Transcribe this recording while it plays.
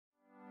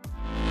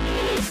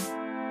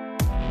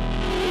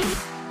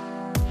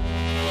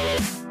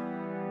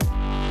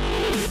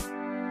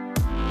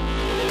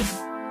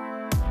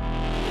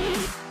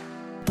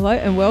Hello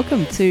and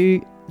welcome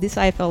to This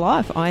AFL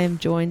Life. I am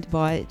joined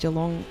by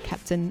Geelong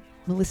captain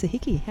Melissa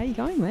Hickey. How are you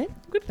going, mate?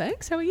 Good,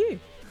 thanks. How are you?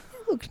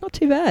 Look, not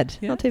too bad.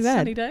 Yeah, not too bad.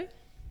 Sunny day.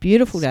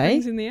 Beautiful day.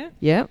 Spring's in the air.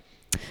 Yeah.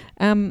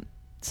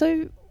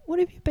 So what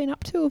have you been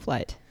up to of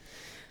late?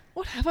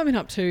 What have I been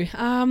up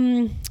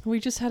to? We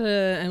just had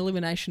an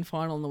elimination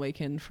final on the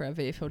weekend for our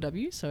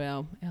VFLW, so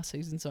our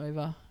season's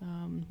over.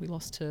 We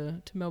lost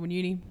to Melbourne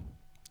Uni.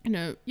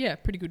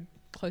 Pretty good,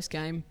 close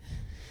game.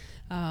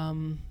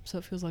 So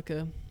it feels like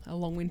a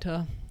long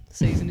winter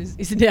season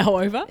is now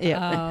over.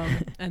 Yeah.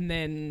 And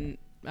then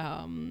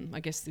I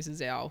guess this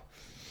is our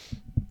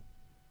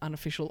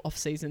unofficial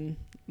off-season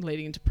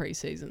leading into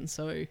pre-season.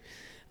 So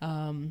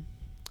a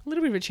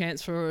little bit of a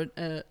chance for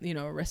a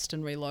rest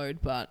and reload,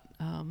 but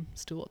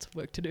still lots of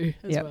work to do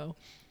as well.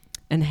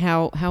 And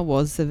how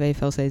was the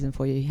VFL season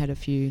for you? You had a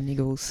few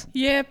niggles.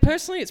 Yeah,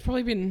 personally it's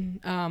probably been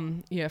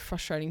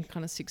frustrating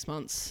kind of 6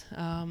 months.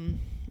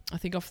 I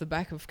think off the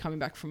back of coming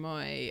back from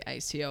my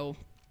ACL,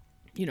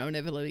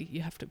 inevitably you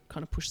have to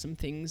kind of push some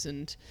things,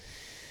 and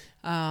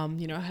I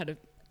had a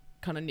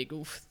kind of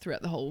niggle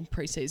throughout the whole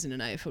pre-season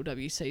and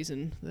AFLW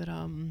season that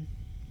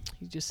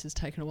it just has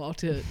taken a while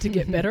to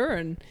get better,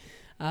 and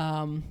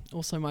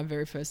also my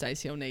very first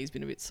ACL knee has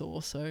been a bit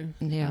sore, so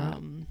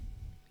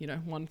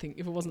one thing,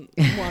 if it wasn't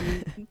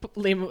one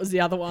limb, it was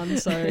the other one.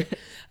 So,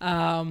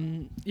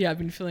 I've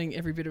been feeling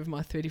every bit of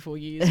my 34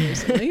 years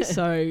recently.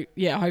 So,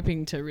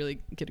 hoping to really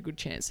get a good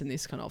chance in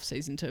this kind of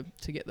off-season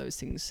to get those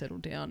things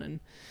settled down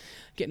and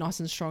get nice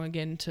and strong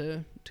again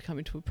to come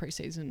into a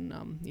pre-season,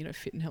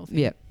 fit and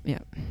healthy. Yeah.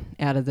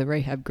 Out of the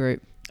rehab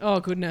group. Oh,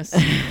 goodness.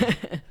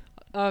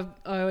 I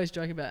always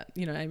joke about,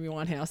 Amy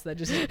Winehouse. They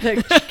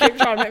keep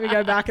trying to make me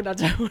go back, and I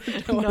don't want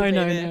to.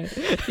 No.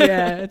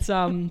 Yeah, it's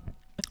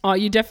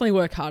you definitely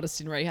work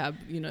hardest in rehab,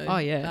 Oh,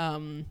 yeah.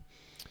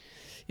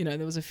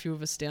 There was a few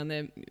of us down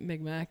there,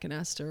 Meg Mack and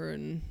Asta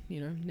and,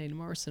 Nina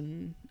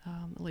Morrison,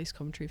 Elise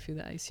Coventry, a few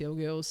of the ACL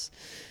girls,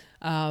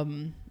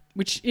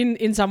 which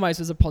in some ways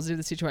was a positive,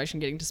 the situation,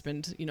 getting to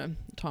spend,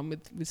 time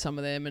with some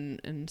of them,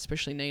 and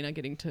especially Nina,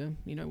 getting to,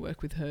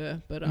 work with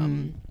her. But,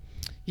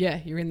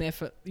 you're in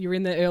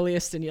the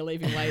earliest and you're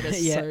leaving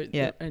latest.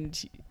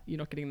 And you're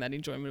not getting that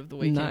enjoyment of the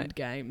weekend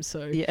game.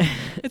 So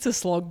it's a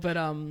slog, but,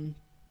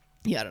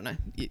 I don't know.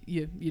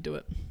 You do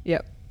it.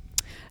 Yep.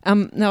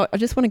 No, I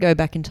just want to go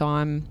back in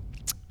time,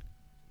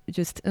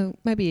 just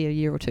maybe a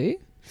year or two.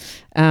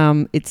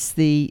 It's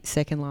the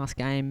second last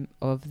game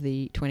of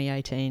the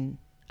 2018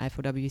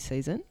 AFLW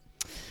season.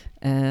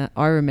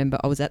 I remember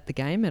I was at the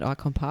game at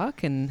Icon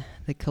Park, and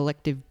the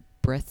collective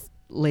breath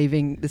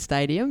leaving the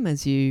stadium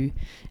as you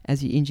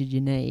injured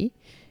your knee.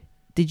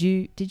 Did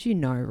you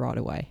know right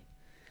away?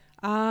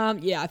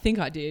 I think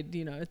I did.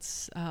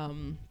 It's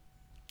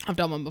I've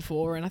done one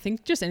before, and I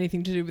think just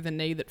anything to do with a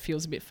knee that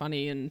feels a bit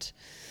funny, and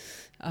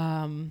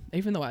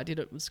even though I did,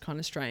 it was kind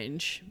of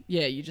strange.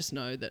 Yeah, you just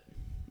know that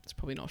it's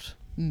probably not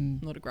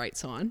a great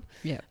sign.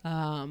 Yeah.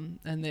 And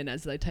then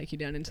as they take you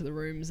down into the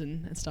rooms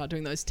and start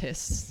doing those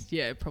tests,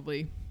 I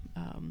probably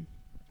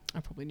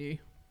knew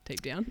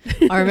deep down.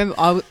 I remember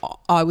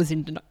I was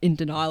in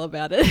denial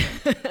about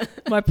it.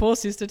 My poor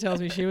sister tells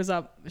me she was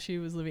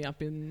living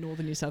up in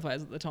northern New South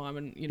Wales at the time,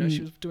 and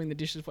she was doing the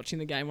dishes, watching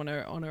the game on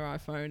her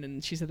iPhone,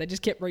 and she said they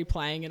just kept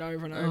replaying it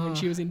over and over, and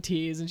she was in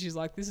tears, and she's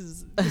like, this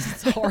is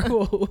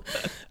horrible.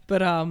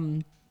 But I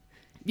don't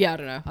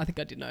know, I think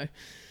I did know.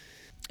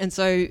 And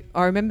so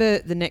I remember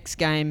the next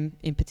game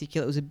in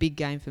particular, it was a big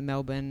game for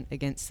Melbourne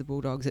against the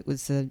Bulldogs. It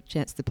was a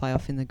chance to play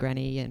off in the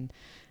granny, and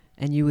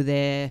you were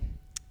there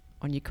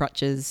on your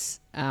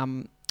crutches.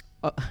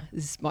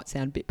 This might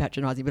sound a bit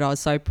patronising, but I was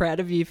so proud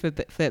of you for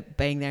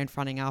being there and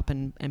fronting up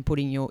and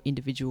putting your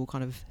individual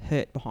kind of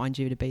hurt behind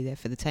you to be there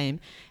for the team.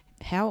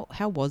 How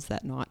was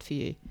that night for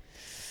you?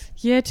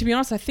 Yeah, to be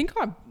honest, I think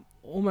I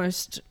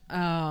almost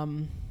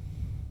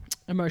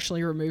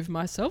emotionally removed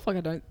myself. Like,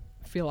 I don't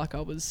feel like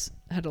I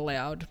had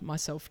allowed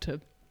myself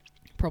to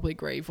probably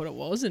grieve what it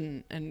was,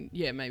 and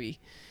maybe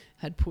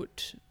had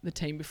put the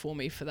team before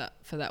me for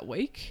that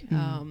week.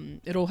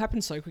 It all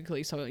happened so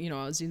quickly. So,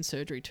 I was in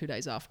surgery 2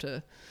 days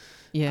after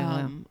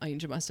I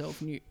injured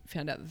myself, and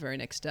found out the very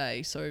next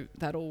day. So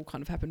that all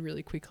kind of happened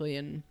really quickly,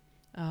 and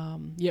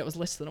it was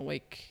less than a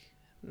week.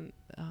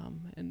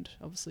 And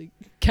obviously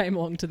came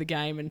along to the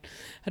game and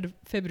had a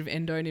fair bit of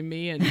endone in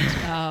me, and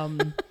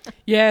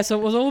so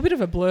it was all a bit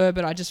of a blur,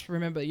 but I just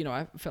remember,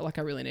 I felt like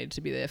I really needed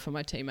to be there for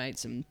my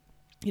teammates, and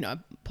I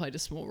played a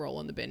small role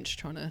on the bench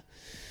trying to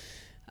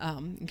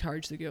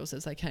encourage the girls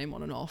as they came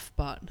on and off.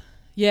 But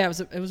it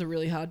was a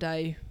really hard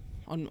day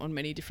on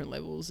many different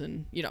levels,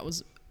 and it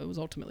was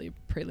ultimately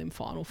a prelim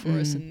final for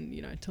us,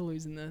 and to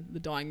lose in the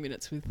dying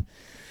minutes with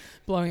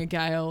blowing a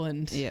gale,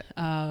 and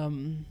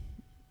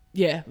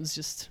it was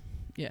just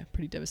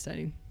pretty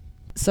devastating.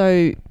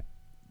 So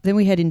then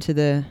we head into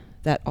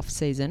that off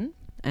season,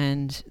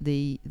 and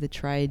the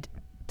trade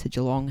to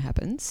Geelong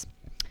happens.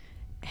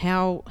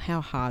 How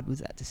hard was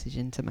that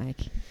decision to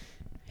make?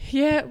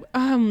 Yeah,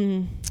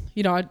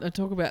 I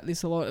talk about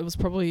this a lot. It was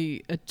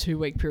probably a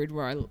 2-week period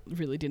where I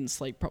really didn't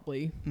sleep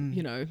properly,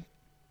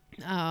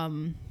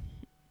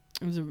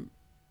 it was a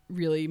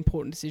really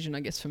important decision,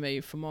 I guess, for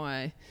me, for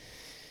my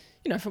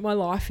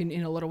life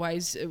in a lot of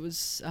ways. It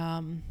was,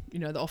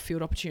 the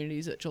off-field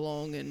opportunities at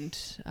Geelong and,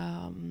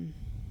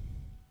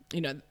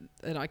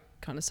 and I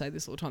kind of say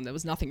this all the time, there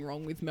was nothing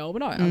wrong with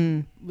Melbourne.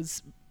 I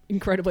was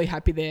incredibly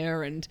happy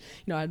there, and,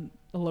 I had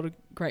a lot of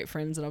great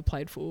friends that I've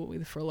played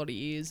with for a lot of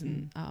years,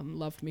 and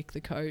loved Mick,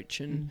 the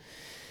coach, and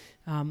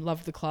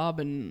loved the club,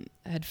 and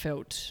had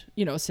felt,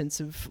 a sense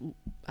of...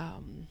 I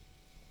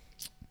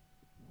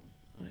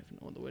don't even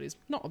know what the word is,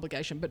 not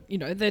obligation, but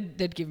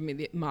they'd given me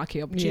the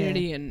marquee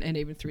opportunity, and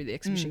even through the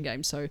exhibition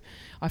game, so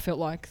I felt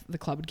like the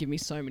club had given me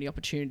so many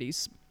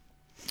opportunities,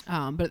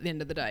 but at the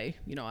end of the day,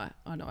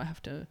 I know I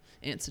have to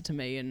answer to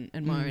me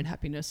and my own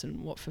happiness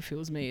and what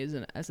fulfills me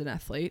as an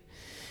athlete,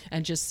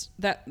 and just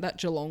that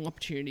Geelong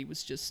opportunity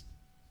was just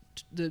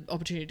the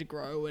opportunity to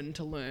grow and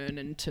to learn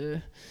and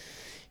to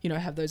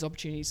have those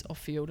opportunities off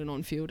field and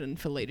on field, and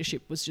for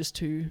leadership was just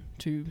too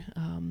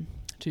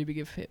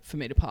big for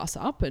me to pass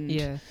up. And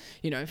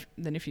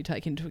then if you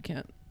take into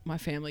account my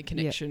family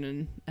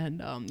connection and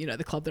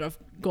the club that I've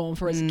gone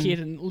for as a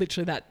kid, and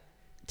literally that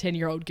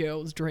 10-year-old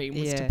girl's dream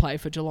was to play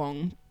for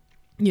Geelong,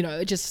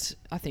 it just,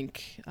 I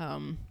think,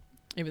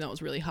 even though it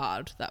was really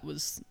hard, that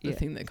was the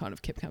thing that kind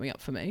of kept coming up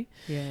for me.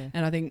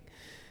 And I think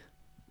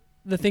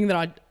the thing that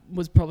I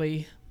was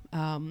probably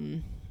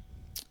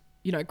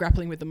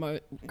grappling with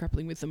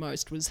the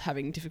most was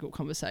having difficult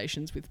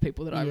conversations with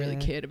people that I really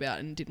cared about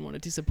and didn't want to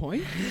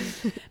disappoint.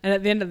 And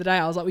at the end of the day,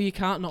 I was like, well, you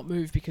can't not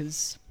move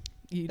because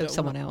you don't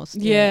someone else.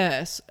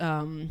 Yes.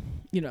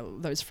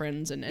 Those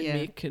friends and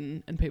Mick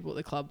and people at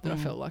the club that I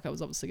felt like I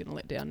was obviously going to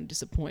let down and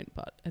disappoint.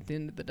 But at the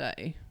end of the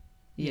day,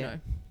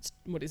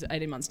 what is it,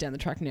 18 months down the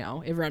track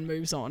now, everyone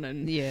moves on,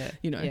 and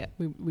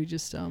we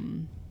just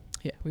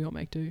we all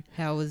make do.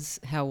 How was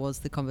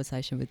the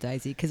conversation with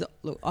Daisy? Because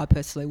look, I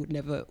personally would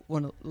never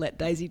want to let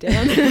Daisy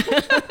down.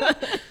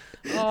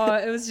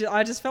 It was.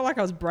 I just felt like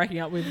I was breaking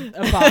up with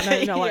a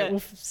partner.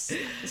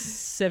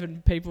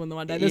 7 people in the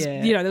one day.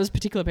 There was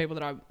particular people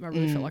that I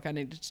really felt like I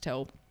needed to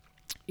tell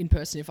in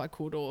person if I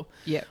could, or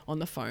on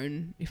the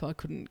phone if I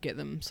couldn't get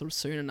them sort of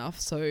soon enough.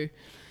 So,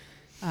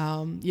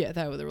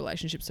 they were the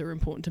relationships that were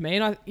important to me,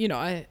 and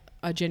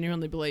I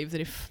genuinely believe that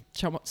if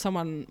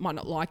someone might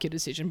not like your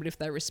decision, but if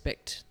they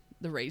respect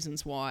the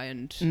reasons why,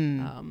 and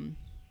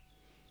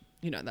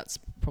that's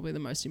probably the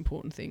most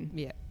important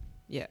thing.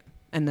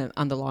 And the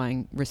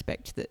underlying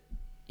respect that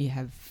you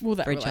have for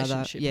each other.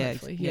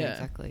 Hopefully.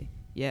 Exactly.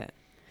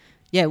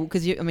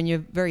 Because you're a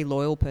very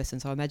loyal person,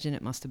 so I imagine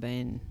it must have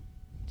been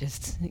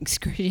just an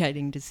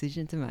excruciating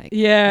decision to make.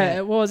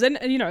 It was, and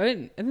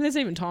there's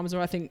even times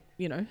where I think,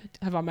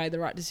 have I made the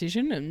right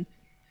decision? And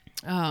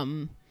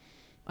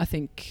I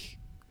think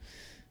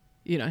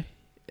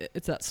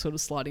it's that sort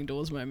of sliding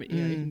doors moment.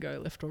 You can go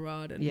left or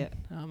right, and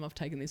I've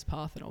taken this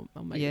path, and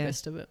I'll make the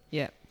best of it.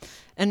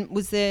 And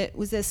was there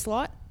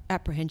slight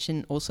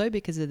apprehension also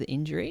because of the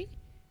injury?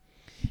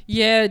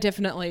 Yeah,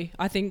 definitely.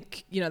 I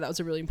think that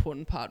was a really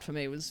important part for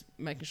me, was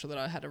making sure that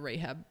I had a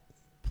rehab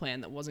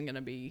plan that wasn't going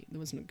to be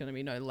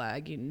no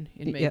lag in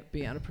me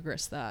being able to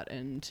progress that.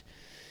 And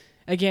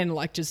again,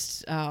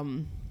 just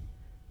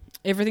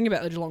everything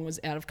about the Geelong was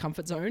out of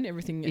comfort zone.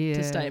 Everything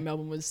to stay at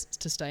Melbourne was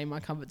to stay in my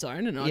comfort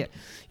zone. And I'd,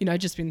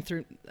 just been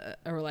through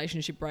a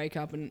relationship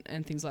breakup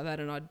and things like that.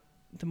 And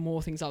the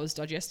more things I was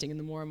digesting, and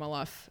the more in my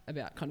life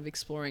about kind of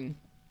exploring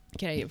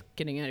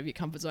getting out of your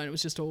comfort zone, it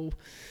was just all,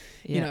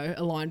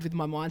 aligned with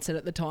my mindset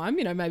at the time.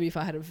 Maybe if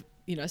I had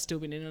still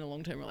been in a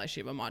long-term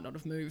relationship, I might not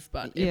have moved.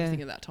 But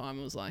everything at that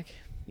time was like,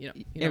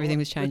 everything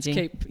was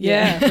changing.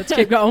 Let's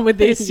keep going with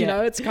this.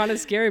 It's kind of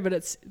scary, but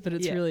it's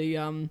really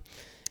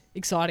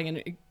exciting.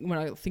 And when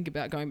I think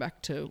about going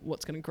back to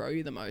what's going to grow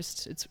you the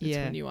most, it's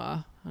when you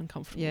are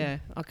uncomfortable.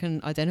 I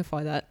can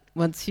identify that.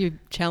 Once you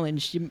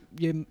challenge,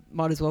 you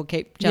might as well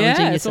keep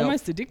challenging yourself. It's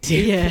almost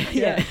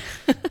addictive.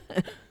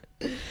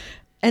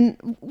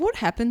 And what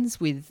happens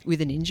with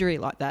an injury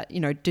like that?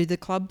 Do the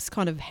clubs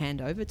kind of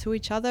hand over to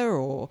each other,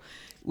 or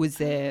was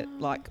there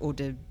or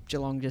did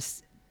Geelong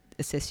just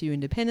assess you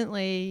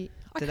independently?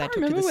 Did they talk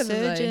to the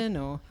surgeon?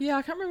 I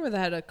can't remember whether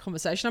they had a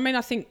conversation. I mean,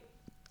 I think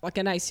like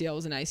an ACL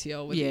is an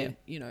ACL. With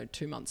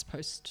 2 months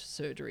post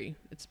surgery,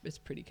 it's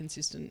pretty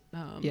consistent.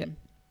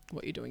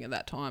 What you're doing at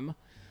that time.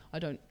 I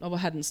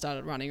hadn't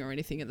started running or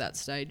anything at that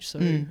stage, so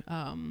it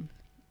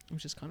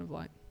was just kind of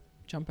like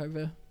jump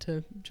over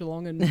to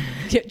Geelong and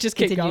just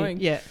keep going.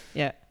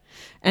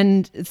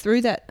 And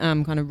through that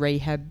kind of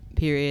rehab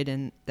period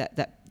and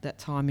that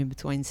time in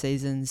between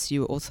seasons,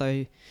 you were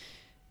also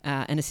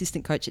an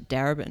assistant coach at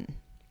Darebin.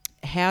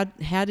 How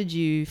did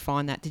you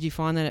find that? Did you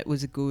find that it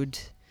was a good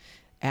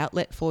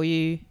outlet for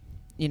you,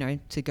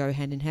 to go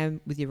hand in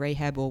hand with your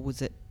rehab, or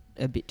was it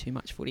a bit too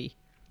much footy?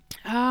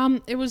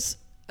 It was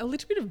a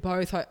little bit of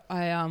both. It was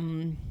a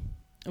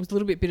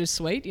little bit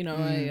bittersweet.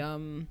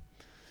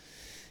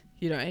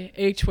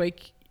 Each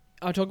week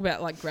I talk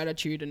about like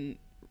gratitude and,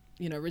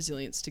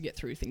 resilience to get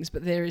through things,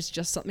 but there is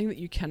just something that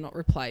you cannot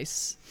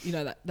replace,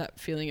 that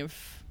feeling of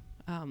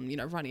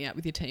running out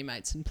with your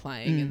teammates and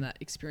playing and that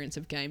experience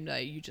of game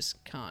day, you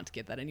just can't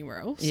get that anywhere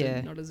else. Yeah.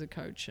 And not as a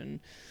coach and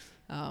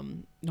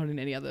not in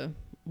any other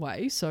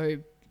way. So,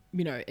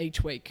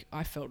 each week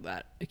I felt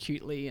that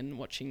acutely and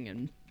watching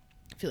and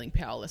feeling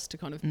powerless to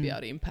kind of be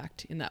able to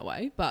impact in that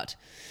way. But,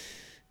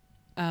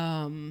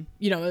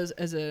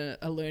 as a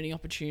learning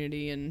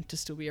opportunity and to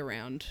still be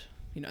around,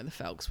 the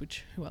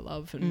Falcons, who I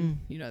love, and,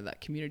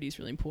 that community is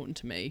really important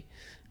to me.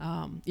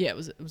 It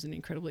was an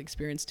incredible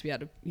experience to be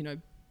able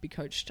to, be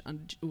coached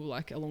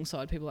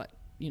alongside people like,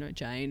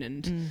 Jane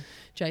and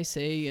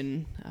JC,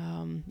 and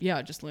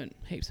I just learnt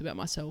heaps about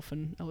myself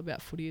and all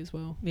about footy as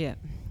well. Yeah.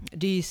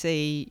 Do you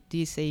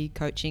see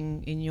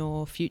coaching in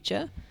your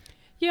future?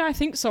 Yeah, I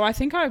think so. I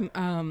think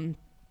I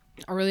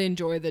really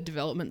enjoy the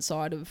development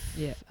side of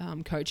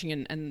coaching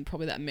and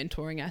probably that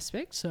mentoring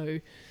aspect. So,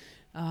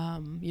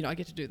 I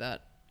get to do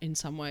that in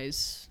some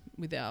ways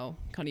with our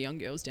kind of young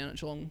girls down at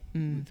Geelong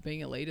with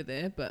being a leader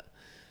there. But,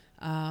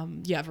 I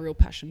have a real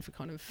passion for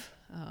kind of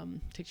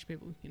teaching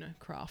people,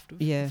 craft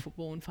of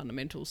football and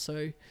fundamentals.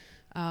 So,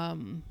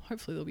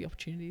 hopefully there'll be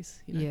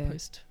opportunities,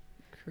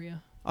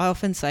 post-career. I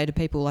often say to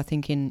people, I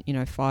think in,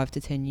 5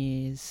 to 10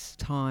 years'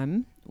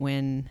 time,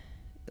 when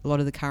a lot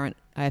of the current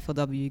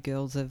AFLW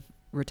girls have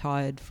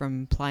retired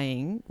from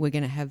playing, we're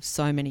going to have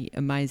so many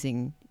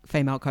amazing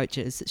female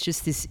coaches. It's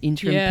just this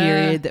interim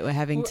period that we're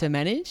having to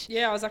manage.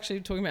 Yeah, I was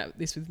actually talking about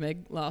this with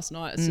Meg last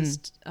night. It's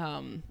just,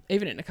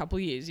 even in a couple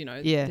of years,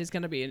 there's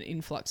going to be an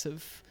influx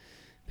of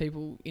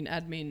people in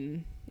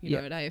admin,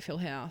 at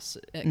AFL House,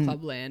 at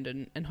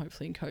Clubland, and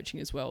hopefully in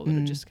coaching as well, that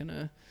are just going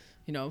to,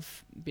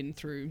 have been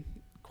through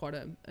quite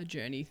a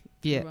journey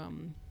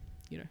through,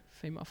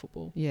 female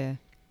football. Yeah.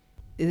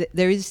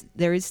 There is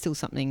still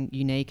something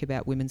unique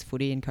about women's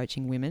footy and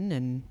coaching women,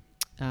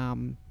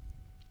 and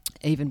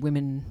even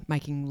women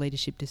making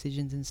leadership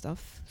decisions and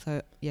stuff.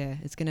 So yeah,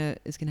 it's gonna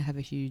have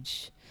a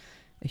huge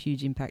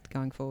impact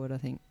going forward, I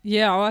think.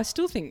 Yeah, well, I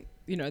still think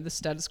the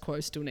status quo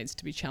still needs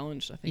to be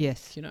challenged. I think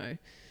yes.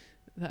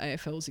 The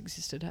AFL's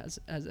existed as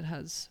it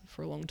has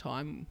for a long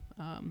time.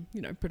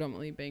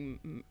 Predominantly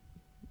being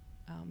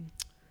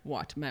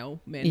white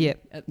male men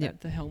at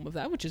the helm of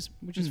that, which is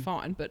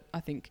fine. But I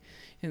think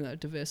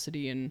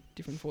diversity and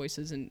different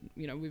voices, and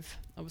we've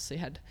obviously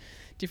had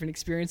different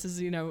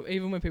experiences.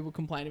 Even when people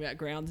complain about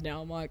grounds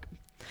now, I'm like,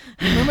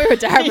 when we were at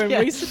Darabin,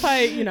 we used to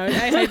play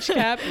AH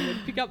cap and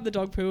we'd pick up the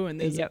dog poo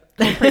and there's a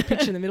concrete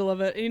pitch in the middle of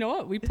it. You know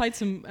what? We played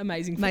some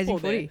amazing football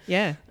footy. There.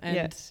 Yeah, and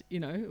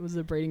it was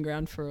a breeding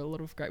ground for a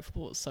lot of great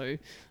footballers. So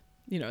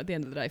at the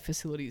end of the day,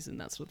 facilities and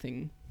that sort of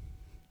thing,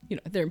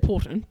 they're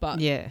important,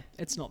 but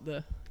it's not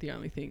the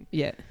only thing.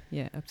 Yeah,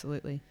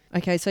 absolutely.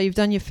 Okay, so you've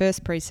done your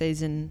first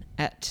pre-season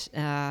at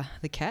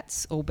the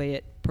Cats,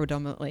 albeit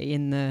predominantly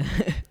in the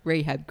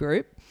rehab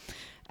group,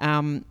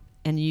 and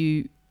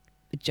you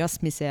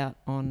just miss out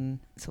on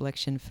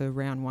selection for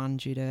round 1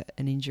 due to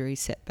an injury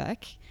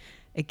setback.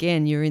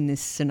 Again, you're in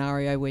this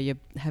scenario where you're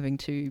having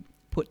to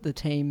put the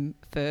team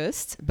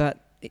first,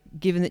 but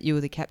given that you were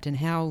the captain,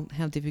 how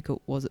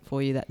difficult was it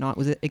for you that night?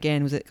 Was it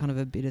kind of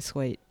a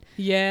bittersweet?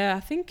 Yeah,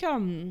 I think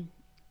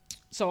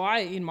so I,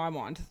 in my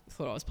mind,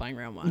 thought I was playing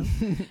round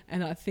 1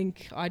 and I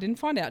think I didn't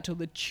find out till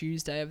the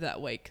Tuesday of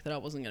that week that I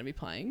wasn't going to be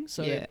playing.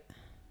 So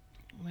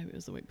maybe it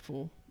was the week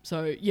before.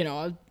 So, I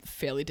was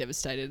fairly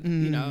devastated,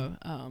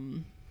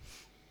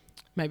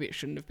 maybe it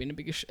shouldn't have been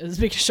as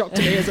big a shock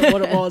to me as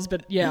what it was,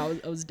 but I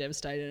was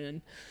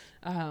devastated,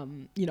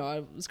 and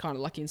I was kind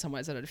of lucky in some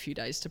ways. I had a few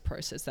days to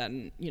process that,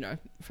 and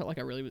felt like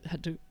I really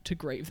had to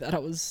grieve that.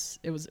 It was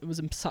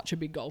such a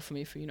big goal for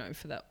me for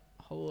that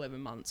whole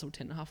 11 months or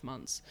 10 and a half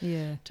months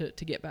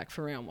to get back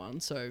for round 1.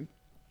 So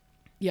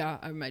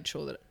I made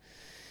sure that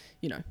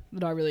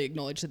that I really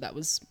acknowledged that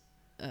was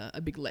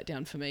a big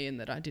letdown for me, and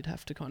that I did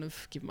have to kind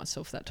of give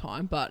myself that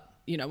time. But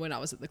when I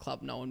was at the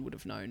club, no one would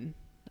have known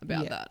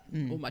about that.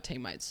 All my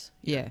teammates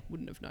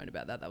wouldn't have known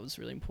about that. That was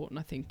really important,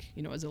 I think,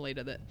 as a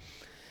leader, that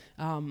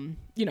and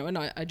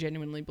I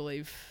genuinely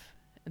believe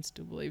and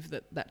still believe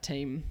that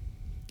team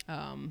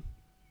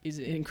is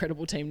an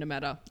incredible team, no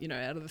matter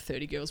out of the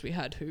 30 girls we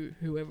had,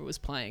 whoever was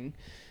playing.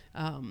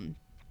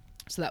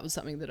 So that was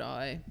something that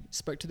I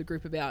spoke to the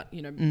group about,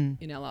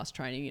 in our last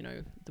training,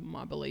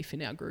 my belief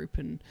in our group,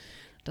 and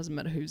it doesn't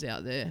matter who's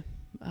out there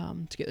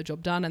to get the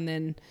job done. And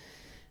then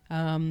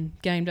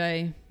game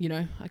day,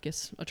 I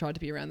guess I tried to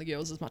be around the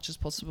girls as much as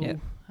possible.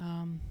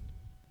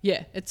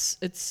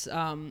 It's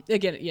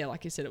again,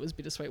 like you said, it was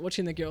bittersweet.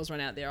 Watching the girls run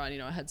out there,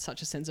 I had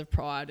such a sense of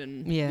pride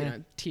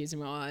and tears in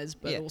my eyes,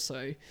 but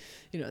also,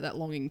 that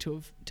longing to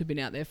have been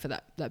out there for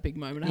that big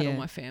moment. I had all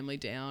my family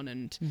down,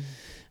 and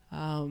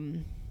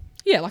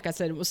like I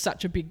said, it was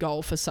such a big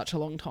goal for such a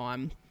long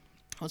time.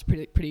 I was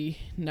pretty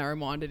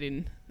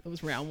narrow-minded it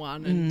was round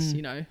 1,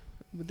 and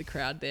with the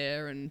crowd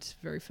there and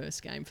very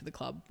first game for the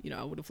club,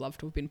 I would have loved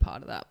to have been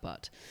part of that,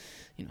 but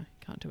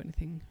can't do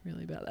anything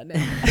really about that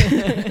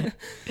now.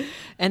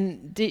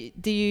 And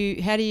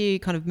how do you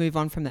kind of move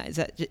on from that?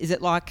 Is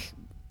it like,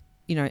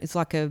 it's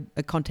like a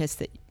contest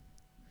that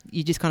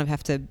you just kind of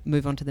have to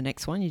move on to the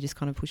next one. You just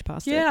kind of push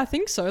past it. Yeah, I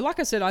think so. Like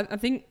I said, I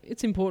think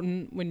it's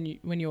important when you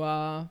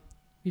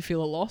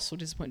feel a loss or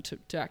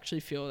disappointment to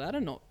actually feel that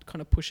and not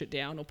kind of push it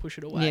down or push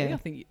it away. Yeah. I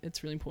think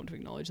it's really important to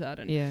acknowledge that.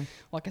 And Yeah.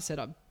 like I said,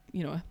 I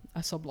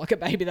sobbed like a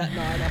baby that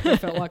night. Like I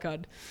felt like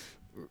I'd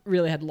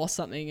really had lost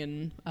something,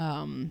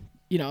 and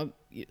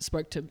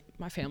spoke to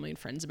my family and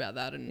friends about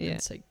that, and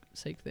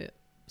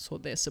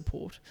sought their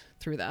support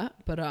through that.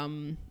 But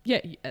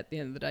at the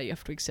end of the day, you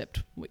have to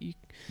accept what you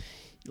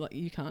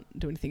can't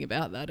do anything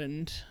about that.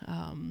 And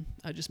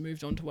I just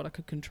moved on to what I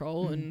could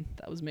control, and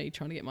that was me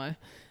trying to get my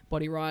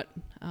body right,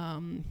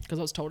 because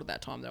I was told at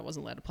that time that I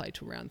wasn't allowed to play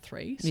till round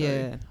 3.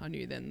 So I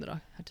knew then that I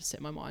had to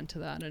set my mind to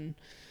that. And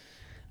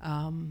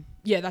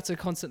that's a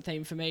constant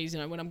theme for me is,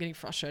 when I'm getting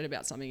frustrated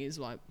about something, is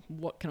like,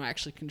 what can I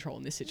actually control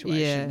in this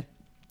situation?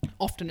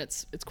 Often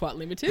it's quite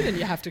limited, and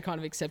you have to kind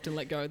of accept and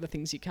let go of the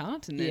things you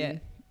can't, and then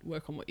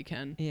work on what you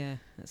can. Yeah,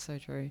 that's so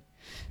true.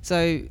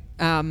 So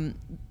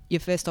your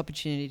first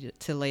opportunity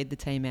to lead the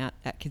team out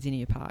at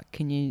Kardinia Park,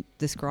 can you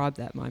describe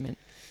that moment?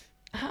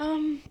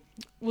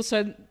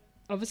 So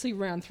obviously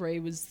round 3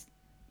 was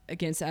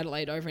against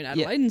Adelaide, over in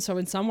Adelaide, and so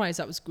in some ways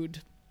that was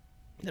good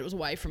that it was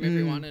away from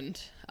everyone,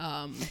 and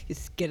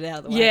just get it out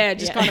of the way. Yeah,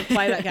 just kind of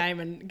play that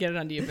game and get it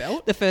under your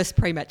belt. The first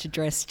pre-match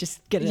address,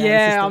 just get it out of the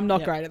Yeah, system. I'm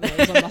not great at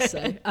those, I must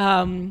say.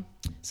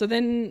 So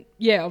then,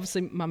 obviously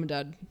mum and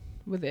dad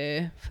were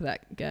there for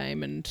that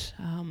game, and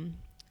I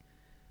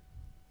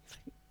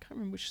can't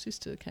remember which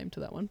sister came to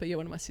that one, but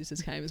one of my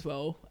sisters came as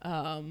well.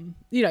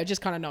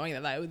 Just kind of knowing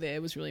that they were there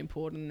was really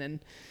important, and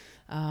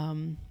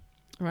then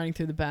running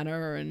through the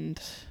banner, and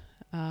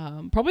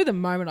probably the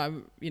moment I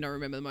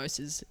remember the most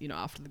is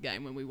after the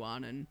game when we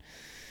won, and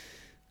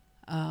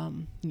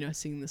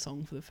singing the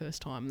song for the first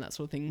time and that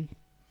sort of thing.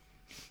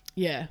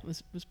 Yeah, it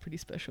was pretty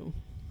special.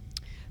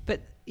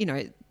 But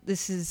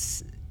this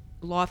is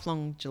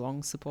lifelong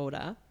Geelong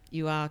supporter.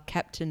 You are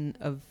captain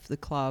of the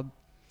club.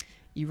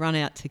 You run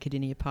out to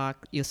Kardinia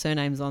Park. Your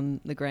surname's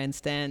on the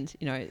grandstand.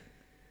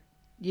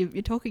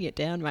 You're talking it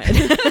down, mate.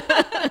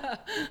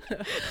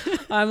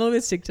 I'm a little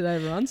bit sick today,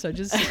 everyone. So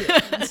this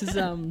is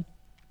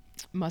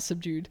my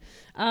subdued.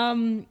 I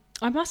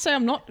must say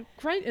I'm not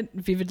great at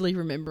vividly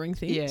remembering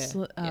things.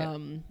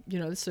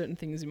 There's certain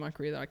things in my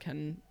career that I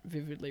can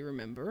vividly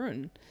remember,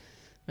 and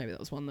maybe that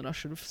was one that I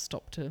should have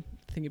stopped to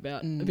think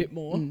about a bit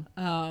more.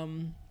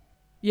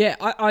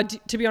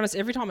 To be honest,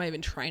 every time I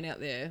even train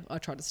out there, I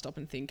try to stop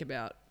and think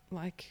about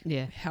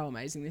how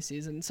amazing this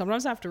is. And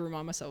sometimes I have to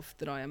remind myself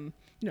that I am,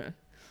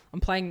 I'm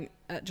playing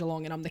at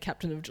Geelong and I'm the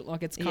captain of Geelong.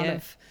 It's kind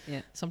of,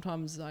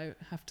 sometimes I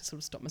have to sort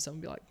of stop myself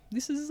and be like,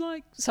 this is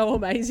like so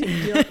amazing.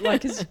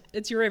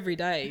 It's your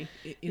everyday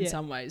in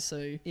some ways.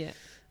 So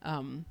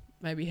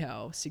maybe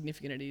how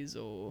significant it is,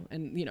 all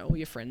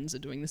your friends are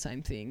doing the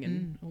same thing,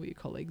 and all your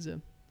colleagues are,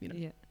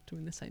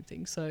 doing the same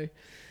thing. So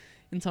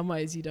in some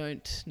ways you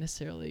don't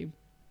necessarily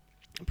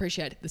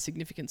appreciate the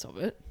significance of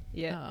it.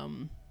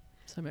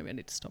 So maybe I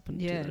need to stop and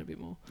do that a bit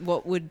more.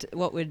 What would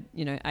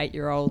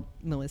 8-year-old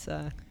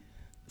Melissa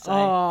say?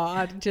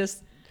 Oh,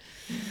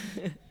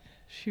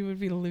 she would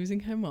be losing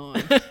her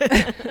mind.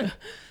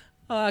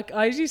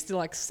 I used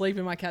to sleep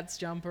in my cat's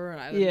jumper, and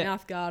I had a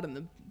mouth guard and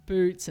the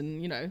boots,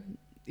 and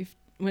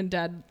when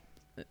Dad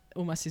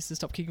or my sister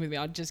stopped kicking with me,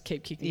 I'd just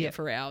keep kicking it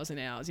for hours and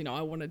hours.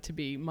 I wanted to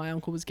be, my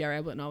uncle was Gary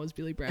Ablett and I was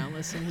Billy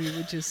Brownless, and we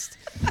would just,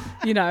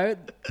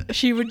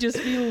 she would just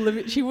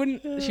be, she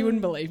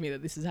wouldn't believe me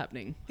that this is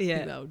happening. I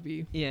think that would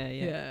be,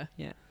 yeah.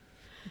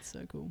 It's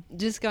so cool.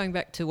 Just going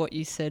back to what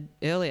you said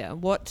earlier,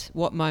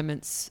 what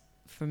moments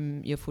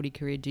from your footy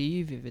career do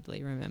you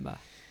vividly remember?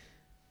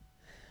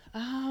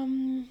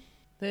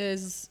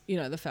 There's,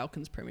 the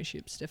Falcons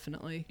premierships,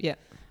 definitely. Yeah.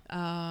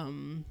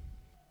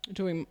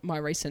 Doing my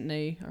recent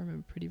knee, I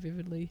remember pretty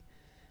vividly.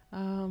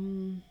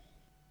 Certain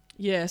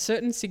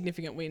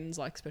significant wins,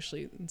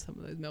 especially in some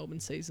of those Melbourne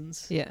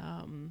seasons. Yeah.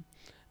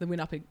 The win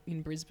up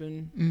in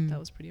Brisbane, that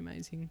was pretty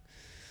amazing.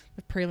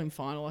 The prelim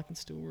final, I can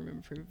still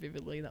remember pretty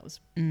vividly. That was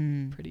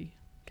pretty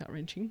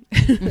gut-wrenching.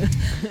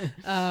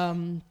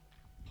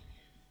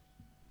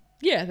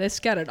 They're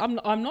scattered.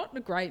 I'm not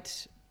a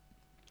great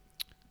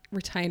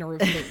retainer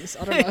of things.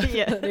 I don't know. I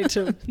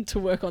need to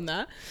work on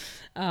that.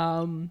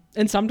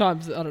 And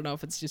sometimes, I don't know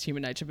if it's just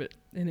human nature, but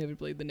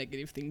inevitably the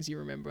negative things you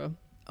remember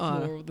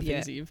more of the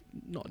things that you've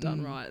not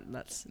done right. And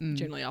that's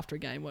generally after a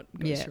game what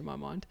goes through my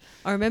mind.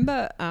 I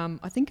remember,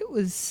 I think it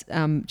was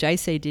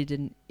JC did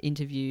an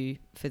interview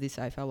for this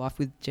AFL Life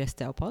with Jess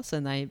Delpos,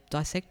 and they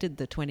dissected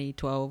the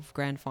 2012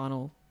 grand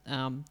final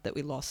that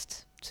we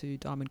lost to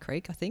Diamond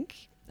Creek, I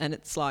think. And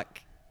it's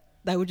like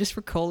they were just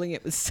recalling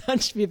it with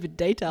such vivid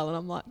detail, and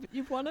I'm like, but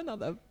you've won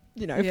another,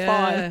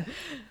 5.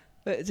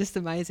 But it's just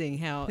amazing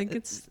how I think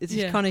it's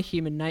just kind of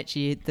human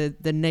nature.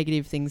 The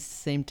negative things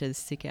seem to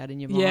stick out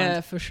in your mind.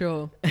 Yeah, for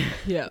sure.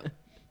 Yeah.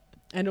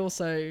 And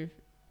also,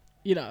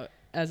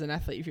 as an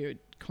athlete, if you're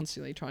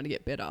constantly trying to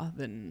get better,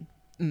 then,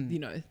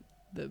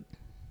 the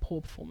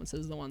poor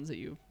performances are the ones that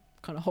you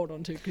kind of hold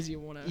on to because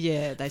you want to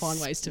they find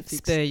ways to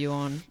spur you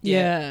on.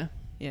 Yeah.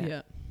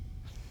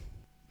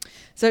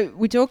 So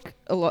we talk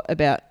a lot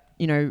about,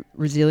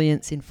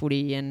 resilience in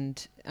footy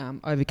and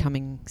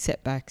overcoming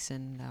setbacks,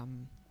 and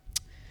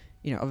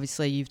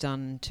obviously you've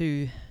done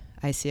 2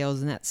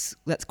 ACLs, and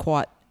that's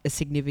quite a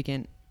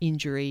significant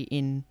injury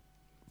in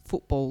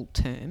football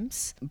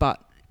terms.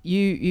 But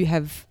you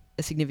have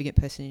a significant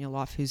person in your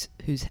life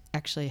who's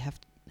actually had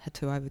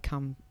to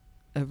overcome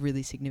a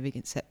really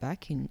significant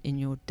setback in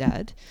your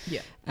dad.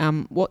 Yeah.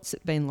 What's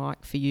it been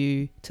like for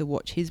you to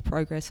watch his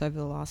progress over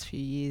the last few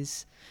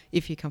years,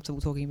 if you're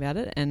comfortable talking about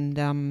it, and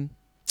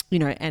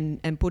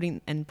and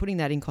putting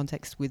that in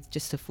context with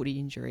just a footy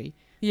injury?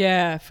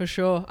 Yeah, for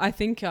sure. I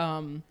think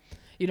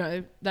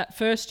that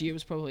first year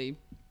was probably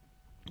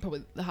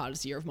the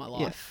hardest year of my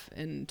life,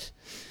 and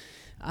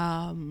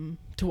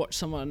to watch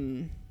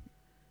someone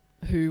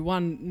who,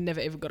 one,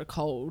 never ever got a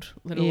cold,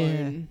 let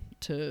alone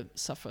to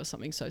suffer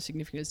something so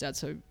significant as Dad.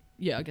 So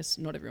yeah, I guess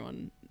not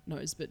everyone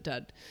knows, but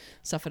Dad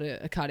suffered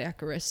a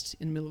cardiac arrest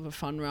in the middle of a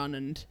fun run,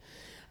 and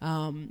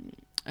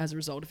as a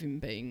result of him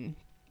being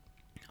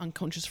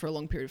unconscious for a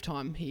long period of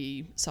time,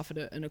 he suffered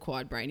an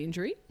acquired brain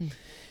injury.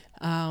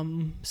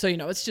 So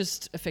it's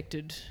just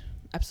affected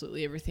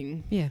absolutely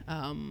everything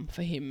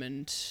for him,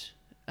 and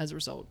as a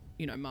result,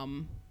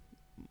 Mum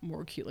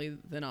more acutely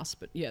than us,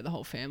 but the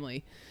whole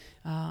family.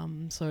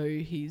 So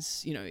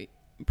he's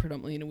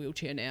predominantly in a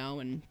wheelchair now,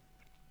 and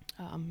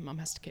Mum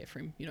has to care for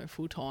him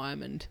full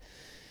time, and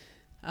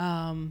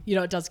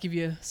it does give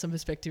you some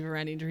perspective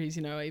around injuries,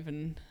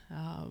 even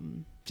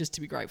just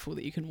to be grateful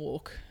that you can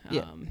walk.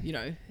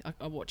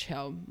 I watch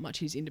how much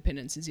his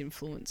independence is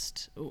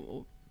influenced,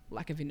 or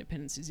lack of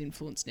independence is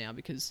influenced now,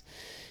 because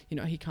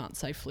he can't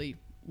safely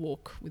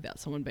walk without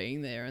someone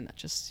being there, and that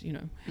just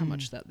how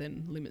much that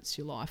then limits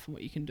your life and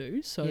what you can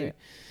do. So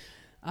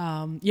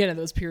there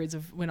was periods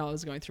of when I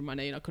was going through my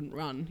knee and I couldn't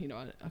run,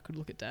 I could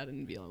look at Dad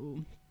and be like,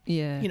 well,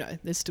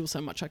 there's still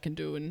so much I can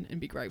do and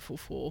be grateful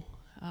for.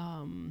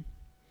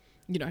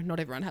 Not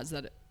everyone has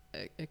that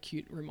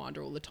acute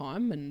reminder all the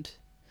time, and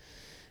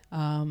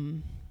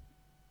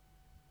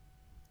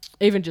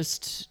even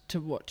just to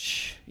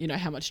watch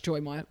how much joy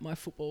my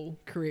football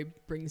career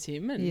brings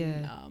him,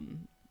 and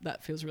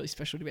that feels really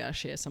special to be able to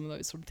share some of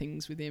those sort of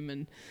things with him.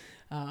 And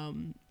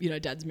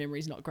Dad's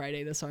memory's not great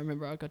either, so I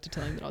remember I got to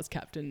tell him that I was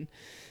captain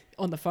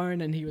on the phone,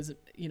 and he was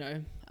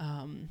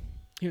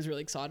he was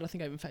really excited. I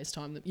think I even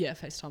FaceTimed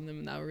them,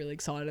 and they were really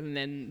excited. And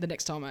then the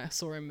next time I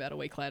saw him about a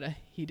week later,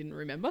 he didn't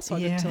remember, so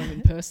I did tell him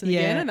in person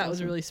again, and that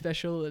was really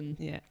special. And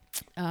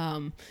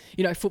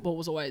football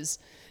was always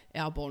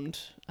our bond.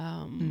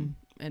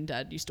 And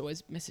Dad used to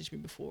always message me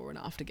before and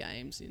after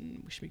games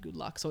and wish me good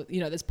luck. So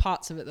there's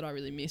parts of it that I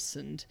really miss,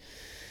 and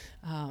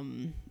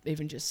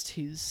even just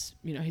his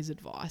his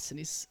advice and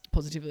his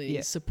positivity and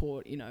his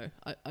support.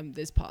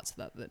 There's parts of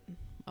that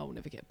I will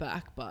never get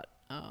back, but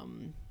I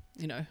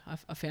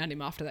found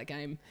him after that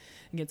game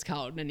against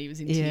Carlton, and he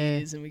was in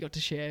tears, and we got to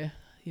share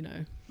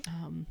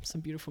some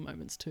beautiful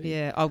moments too.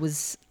 Yeah, I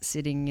was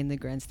sitting in the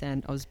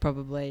grandstand. I was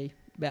probably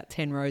about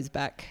 10 rows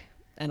back,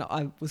 and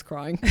I was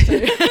crying.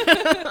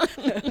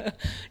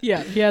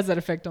 Yeah, he has that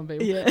effect on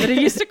people. Yeah. But he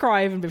used to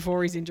cry even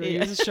before his injury. He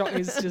was a shock.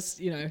 He's just,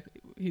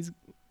 he's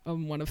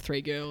one of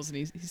 3 girls, and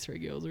his 3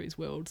 girls are his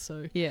world.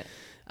 So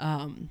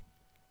again,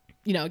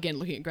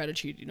 looking at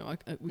gratitude, we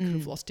could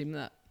have lost him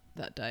that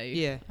day.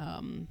 Yeah.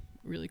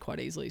 Really quite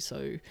easily.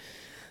 So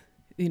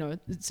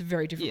it's a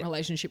very different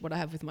relationship what I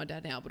have with my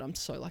dad now, but I'm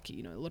so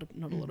lucky. Not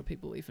a lot of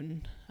people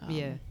even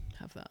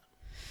have that.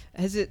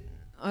 Has it?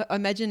 I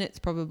imagine it's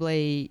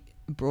probably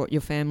brought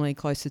your family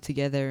closer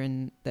together,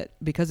 and that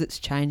because it's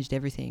changed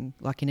everything,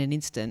 like in an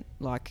instant,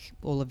 like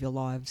all of your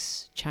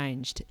lives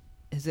changed.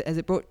 Has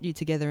it brought you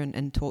together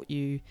and taught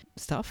you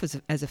stuff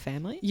as a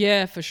family?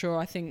 Yeah, for sure.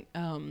 I think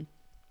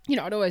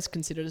I'd always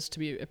considered us to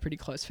be a pretty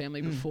close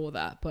family before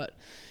that, but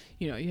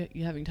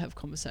you're having to have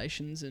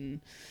conversations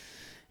and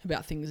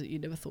about things that you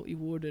never thought you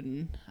would,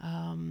 and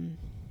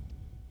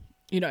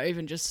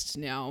even just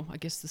now, I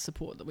guess the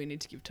support that we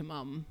need to give to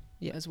Mum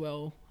as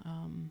well.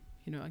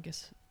 I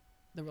guess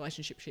the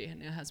relationship she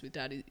now has with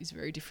Dad is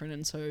very different,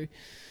 and so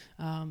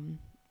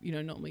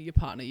normally your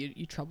partner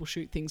you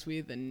troubleshoot things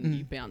with, and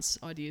you bounce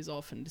ideas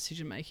off and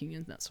decision making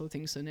and that sort of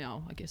thing. So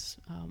now I guess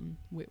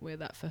we're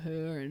that for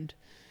her, and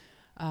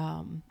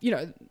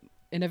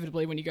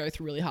inevitably when you go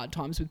through really hard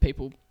times with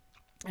people,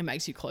 it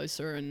makes you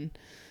closer, and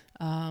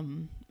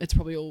it's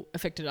probably all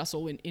affected us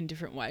all in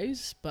different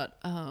ways. But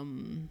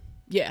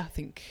I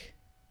think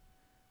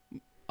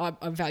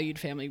I valued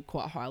family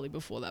quite highly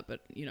before that,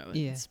 but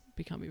it's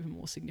become even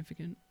more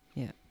significant.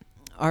 Yeah.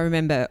 I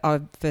remember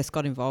I first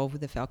got involved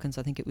with the Falcons,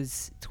 I think it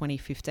was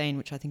 2015,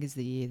 which I think is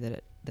the year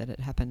that it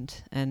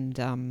happened.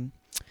 And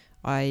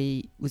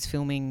I was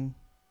filming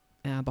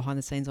behind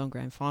the scenes on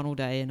grand final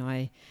day, and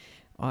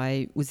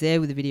I was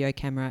there with a video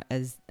camera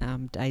as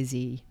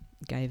Daisy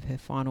gave her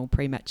final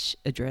pre-match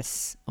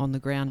address on the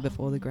ground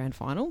before the grand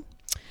final,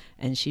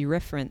 and she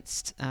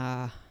referenced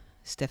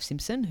Steph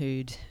Simpson,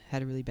 who'd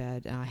had a really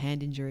bad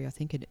hand injury. I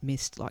think had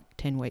missed like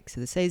 10 weeks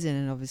of the season,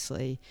 and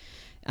obviously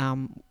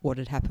what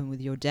had happened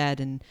with your dad,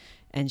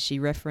 and she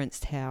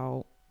referenced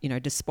how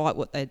despite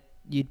what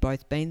you'd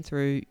both been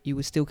through, you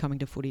were still coming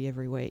to footy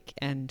every week,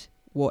 and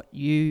what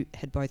you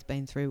had both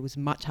been through was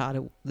much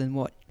harder than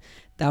what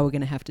they were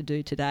going to have to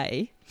do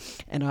today.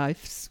 And I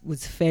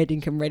was fair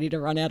dinkum ready to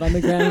run out on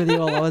the ground with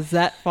you all. I was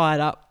that fired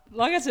up.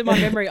 Like I said, my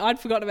memory, I'd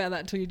forgotten about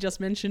that until you just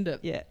mentioned it.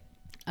 Yeah.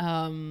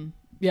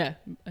 Yeah,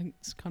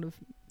 it's kind of,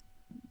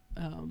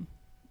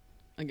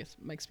 I guess,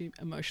 makes me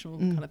emotional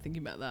kind of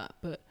thinking about that.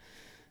 But,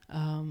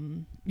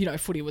 you know,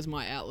 footy was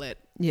my outlet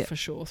for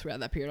sure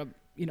throughout that period.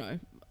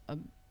 I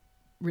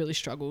really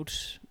struggled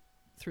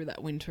through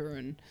that winter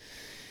and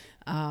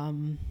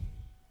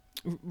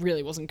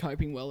really wasn't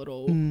coping well at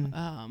all.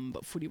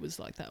 But footy was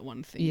like that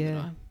one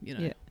thing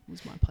that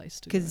was my place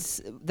to go.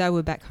 Because they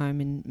were back home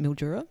in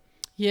Mildura.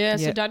 Yeah,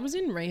 so Dad was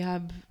in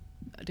rehab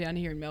down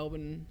here in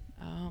Melbourne,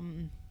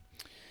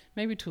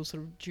 maybe till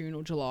sort of June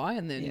or July,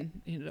 and then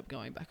he ended up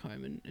going back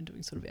home and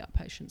doing sort of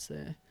outpatients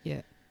there.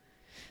 Yeah.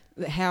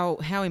 How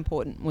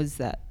important was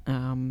that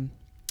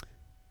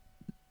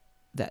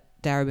that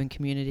Darebin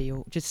community,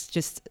 or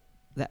just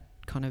that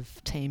kind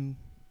of team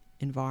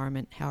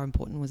environment? How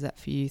important was that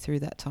for you through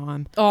that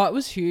time? Oh, it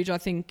was huge. I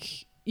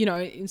think, you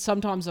know,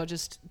 sometimes I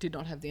just did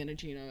not have the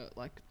energy, you know,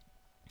 like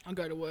I'd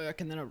go to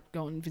work and then I'd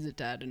go and visit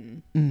Dad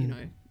and, you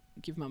know,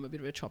 give Mum a bit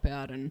of a chop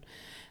out and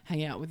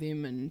hang out with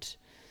him. And,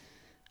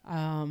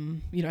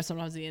 you know,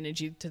 sometimes the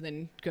energy to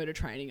then go to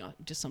training, I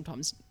just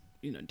sometimes,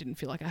 you know, didn't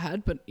feel like I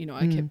had. But, you know,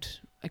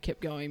 I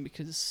kept going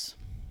because,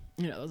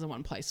 you know, it was the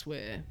one place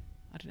where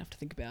I didn't have to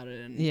think about it.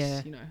 And,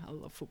 you know, I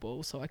love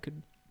football. So I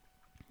could,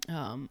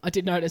 I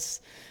did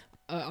notice,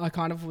 I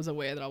kind of was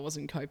aware that I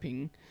wasn't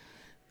coping.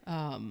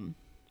 And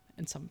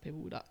some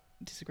people would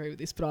disagree with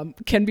this, but I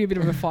can be a bit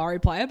of a fiery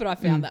player. But I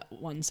found that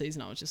one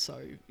season I was just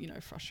so, you know,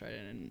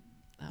 frustrated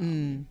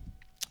and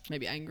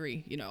maybe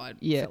angry. You know, I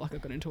felt like I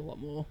got into a lot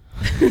more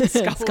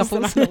scuffles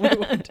than I normally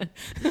would.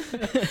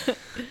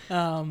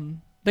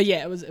 But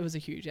yeah, it was a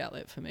huge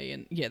outlet for me,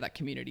 and yeah, that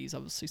community is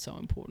obviously so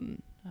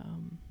important.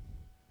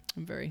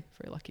 I'm very,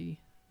 very lucky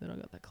that I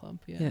got that club.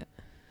 Yeah.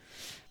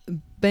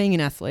 Being an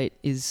athlete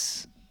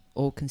is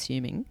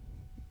all-consuming.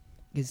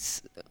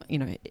 Is, you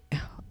know,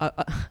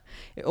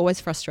 it always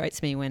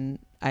frustrates me when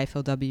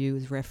AFLW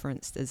is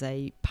referenced as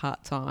a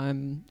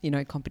part-time, you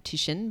know,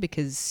 competition,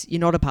 because you're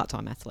not a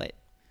part-time athlete.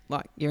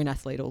 Like, you're an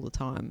athlete all the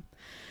time.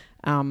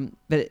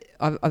 But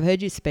I've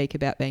heard you speak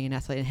about being an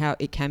athlete and how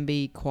it can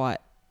be quite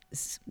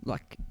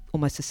like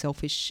almost a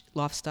selfish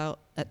lifestyle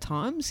at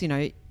times. You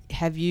know,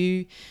 have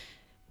you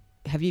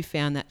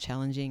found that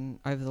challenging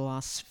over the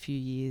last few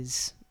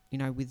years, you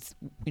know, with,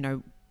 you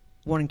know,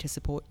 wanting to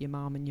support your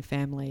mum and your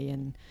family,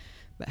 and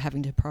but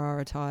having to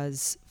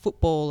prioritise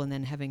football, and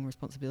then having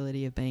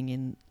responsibility of being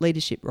in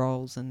leadership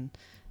roles, and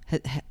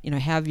you know,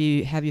 have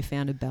you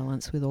found a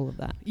balance with all of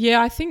that?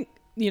 Yeah, I think,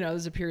 you know,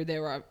 there's a period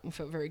there where I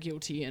felt very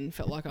guilty and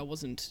felt like I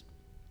wasn't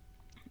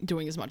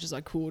doing as much as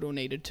I could or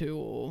needed to,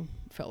 or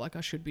felt like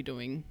I should be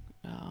doing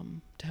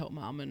to help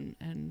mum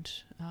and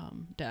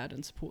dad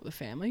and support the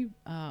family.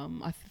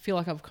 I feel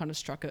like I've kind of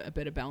struck a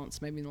better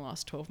balance maybe in the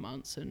last 12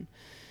 months, and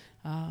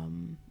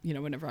you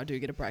know, whenever I do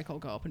get a break, I'll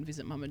go up and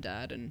visit mum and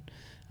dad, and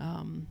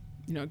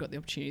you know, I got the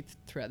opportunity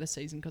throughout the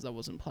season because I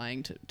wasn't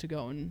playing to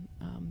go and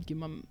give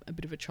mum a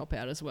bit of a chop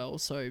out as well.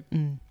 So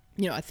you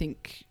know, I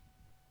think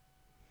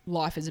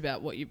life is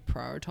about what you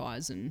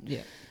prioritise, and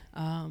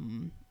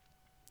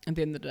at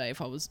the end of the day,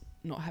 if I was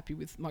not happy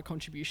with my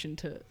contribution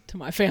to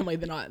my family,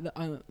 then I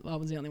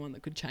was the only one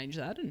that could change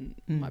that and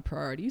my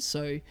priorities.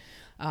 So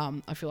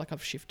I feel like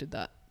I've shifted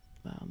that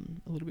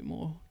a little bit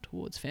more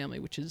towards family,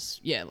 which is,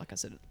 yeah, like I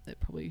said, it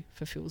probably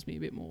fulfills me a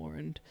bit more.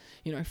 And,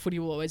 you know, footy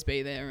will always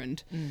be there,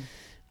 and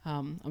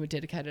I'm a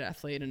dedicated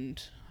athlete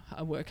and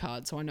I work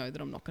hard, so I know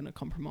that I'm not going to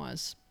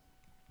compromise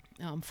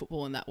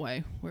football in that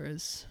way.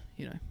 Whereas,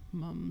 you know,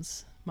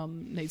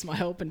 mum needs my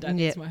help and dad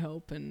needs my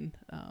help, and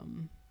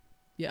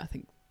I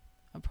think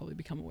I've probably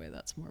become aware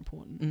that's more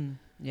important.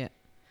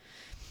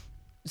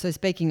 So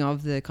speaking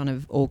of the kind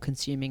of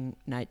all-consuming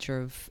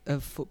nature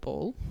of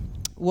football,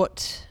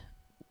 what's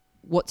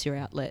your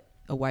outlet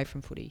away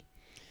from footy?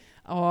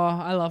 Oh,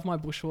 I love my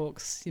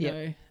bushwalks, you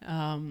know.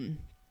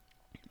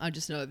 I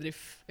just know that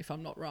if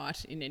I'm not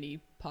right in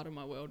any part of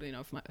my world, you know,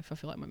 if I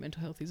feel like my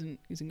mental health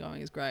isn't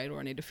going as great, or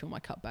I need to fill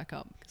my cup back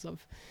up because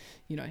I've,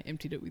 you know,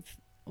 emptied it with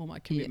all my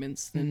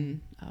commitments,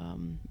 then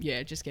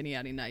just getting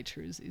out in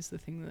nature is the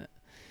thing that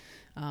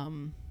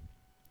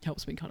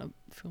helps me kind of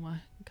fill my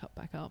cup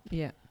back up.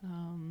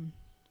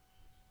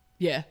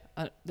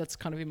 That's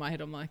kind of in my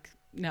head. I'm like,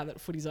 now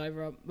that footy's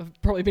over,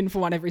 I've probably been for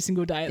one every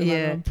single day at the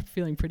moment. I'm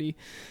feeling pretty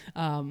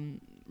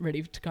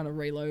ready to kind of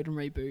reload and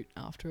reboot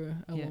after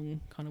a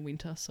long kind of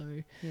winter. So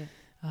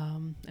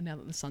and now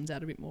that the sun's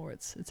out a bit more,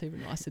 it's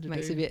even nicer to do.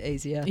 Makes it a bit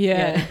easier.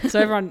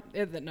 So everyone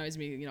that knows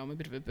me, you know, I'm a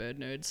bit of a bird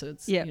nerd, so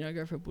it's you know,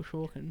 go for a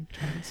bushwalk and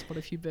try and spot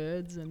a few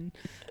birds, and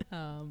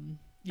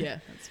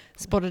that's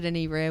spotted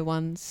any rare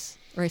ones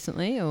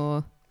recently,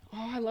 or?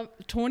 Oh, I love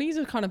tawnies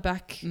are kind of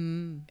back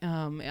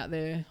out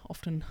there,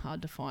 often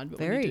hard to find, but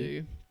when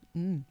you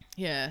do,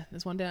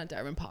 there's one down at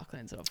Darebin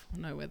Parklands that I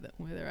know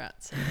where they're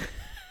at, so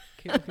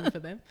keep looking for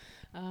them.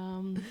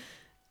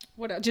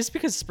 Just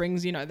because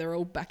springs, they're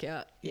all back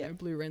out. Yeah.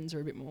 Blue wrens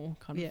are a bit more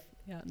kind of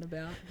out and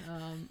about.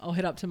 I'll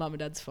head up to Mum and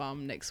Dad's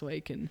farm next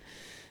week, and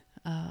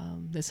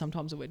there's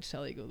sometimes a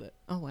wedge-tailed eagle that.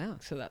 Oh wow!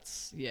 So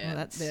that's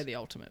they're the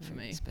ultimate for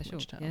me. Special.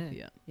 Wedge-tailed,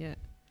 Yeah.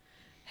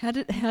 How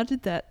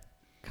did that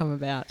come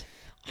about?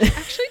 I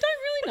actually don't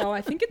really know.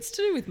 I think it's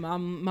to do with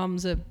Mum.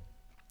 Mum's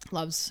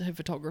loves her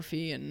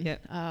photography, and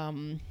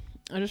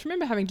I just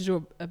remember having to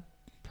do a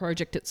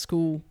project at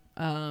school.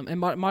 It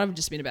might have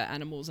just been about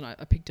animals, and I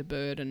picked a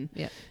bird, and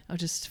I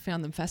just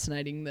found them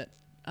fascinating that,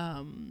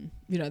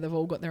 they've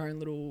all got their own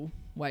little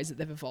ways that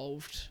they've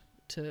evolved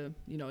to,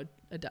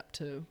 adapt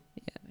to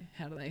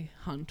how do they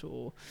hunt,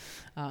 or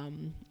I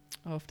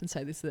often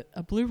say this, that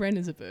a blue wren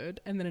is a bird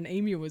and then an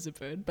emu is a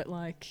bird, but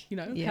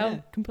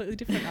how completely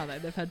different are they?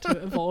 They've had to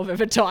evolve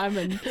over time,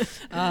 and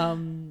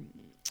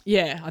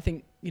I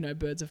think,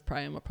 birds of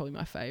prey are probably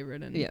my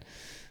favourite, and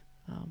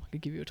I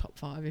could give you a top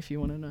 5 if you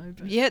want to know.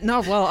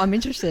 But. Well, I'm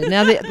interested.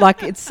 Now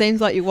that it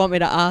seems like you want me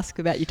to ask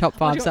about your top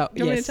 5. Do you want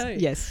me to tell you?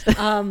 Yes.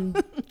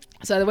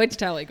 So the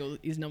wedge-tailed eagle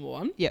is number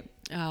 1. Yep.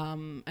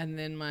 And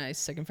then my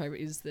second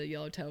favourite is the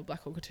yellow-tailed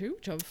black cockatoo,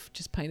 which I've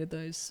just painted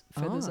those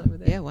feathers over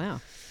there. Yeah, wow.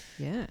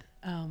 Yeah.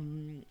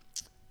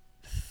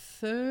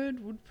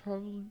 Third would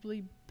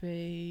probably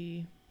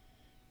be,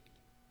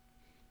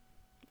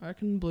 I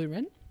reckon, blue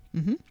wren.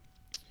 Mm-hmm.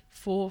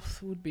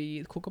 Fourth would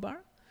be the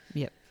kookaburra.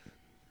 Yep.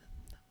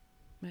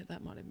 Mate,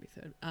 that might even be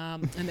third.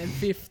 And then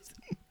fifth,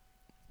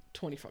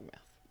 20 frogmouth.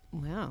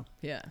 Wow.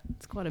 Yeah.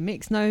 It's quite a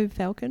mix. No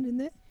falcon in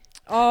there?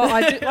 Oh,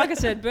 like I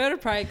said, bird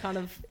of prey kind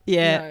of.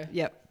 Yeah.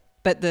 Yep.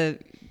 But the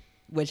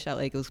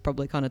wedge-tailed eagle's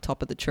probably kind of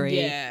top of the tree.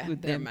 Yeah,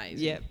 they're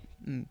amazing. Yeah.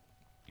 Mm.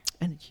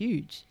 And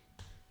huge.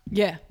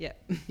 Yeah. Yeah.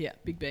 Yeah,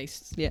 big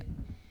beasts. Yeah.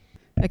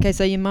 Okay,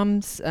 so your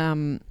mum's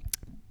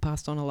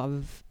passed on a love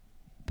of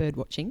bird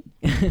watching.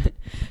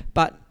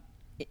 But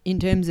in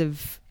terms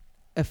of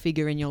a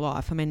figure in your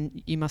life, I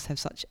mean, you must have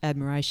such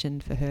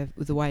admiration for her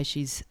with the way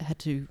she's had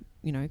to,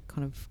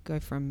 kind of go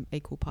from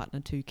equal partner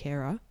to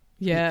carer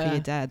for your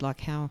dad.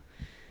 Like, how,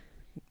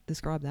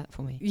 describe that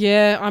for me.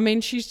 Yeah, I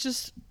mean, she's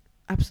just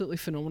absolutely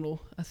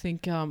phenomenal. I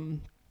think, I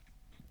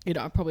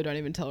probably don't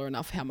even tell her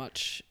enough how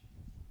much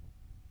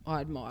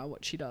I admire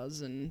what she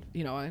does, and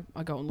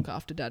I go and look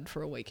after Dad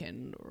for a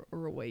weekend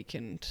or a week,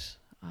 and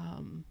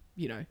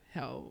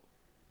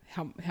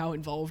how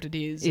involved it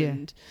is,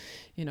 and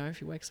if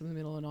he wakes up in the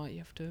middle of the night, you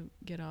have to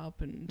get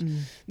up,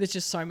 and there's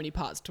just so many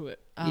parts to it.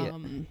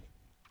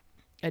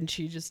 And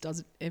she just does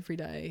it every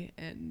day,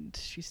 and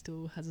she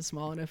still has a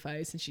smile on her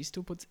face, and she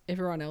still puts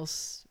everyone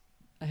else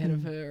ahead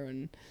of her,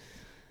 and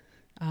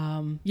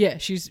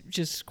she's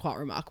just quite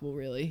remarkable,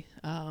 really.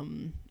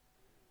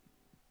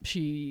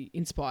 She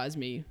inspires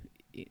me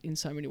in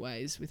so many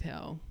ways with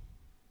how,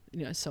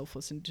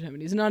 selfless and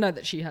determined is. And I know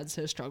that she has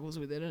her struggles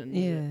with it, and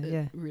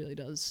it really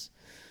does.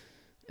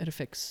 It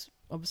affects,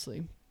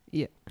 obviously,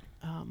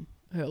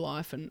 her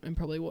life and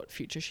probably what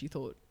future she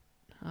thought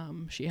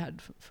she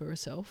had for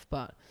herself.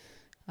 But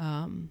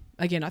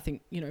again, I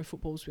think,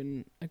 football's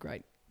been a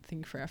great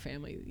thing for our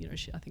family.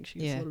 I think she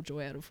gets a lot of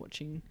joy out of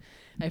watching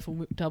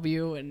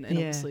AFLW and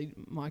obviously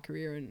my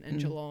career and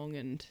Geelong,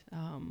 and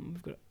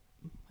I've got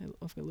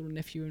a little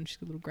nephew, and she's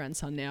got a little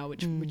grandson now,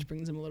 which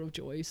brings them a lot of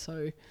joy.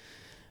 So,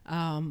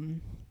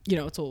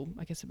 it's all,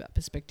 I guess, about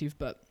perspective.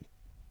 But,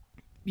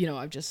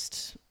 I've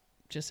just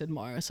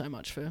admire her so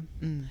much for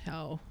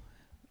how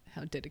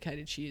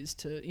dedicated she is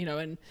to,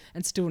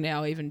 and still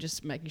now even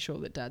just making sure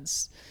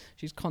that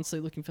she's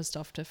constantly looking for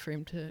stuff for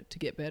him to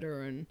get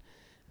better, and,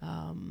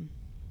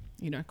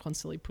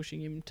 constantly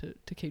pushing him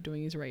to keep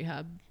doing his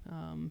rehab.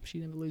 She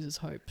never loses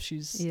hope.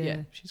 She's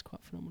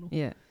quite phenomenal.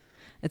 Yeah.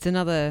 It's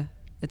another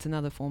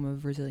form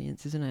of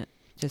resilience, isn't it?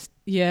 Just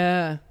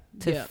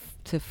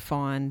to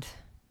find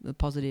the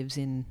positives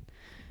in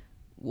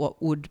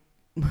what would,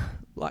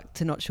 like,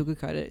 to not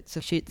sugarcoat it, it's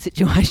a shit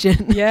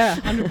situation. Yeah,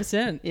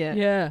 100%.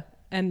 Yeah.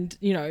 And,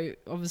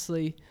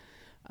 obviously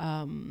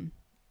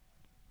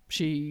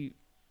she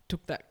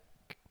took that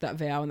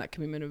vow and that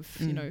commitment of,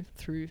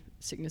 through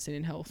sickness and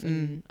in health,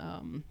 and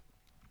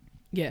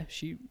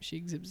she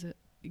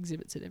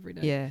exhibits it every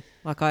day. Yeah.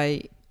 Like,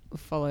 I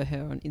follow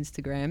her on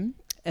Instagram,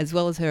 as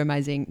well as her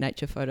amazing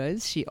nature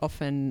photos. She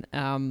often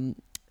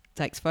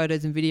takes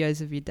photos and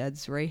videos of your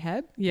dad's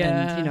rehab,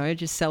 and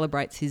just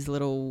celebrates his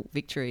little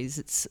victories.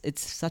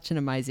 It's such an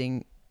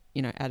amazing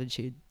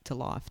attitude to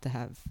life to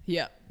have.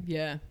 Yeah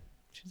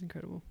She's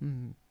incredible.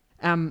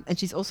 And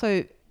she's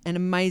also an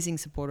amazing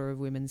supporter of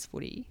women's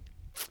footy,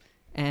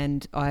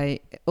 and I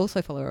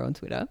also follow her on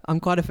Twitter. I'm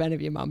quite a fan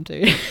of your mum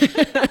too.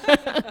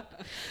 A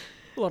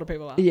lot of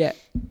people are. Yeah.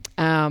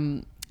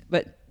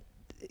 But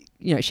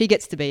she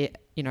gets to be,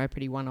 a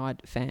pretty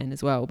one-eyed fan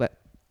as well. But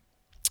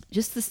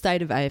just the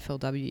state of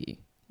AFLW,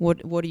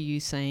 what are you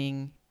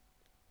seeing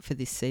for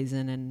this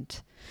season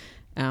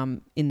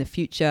and in the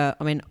future?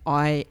 I mean,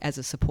 I, as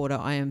a supporter,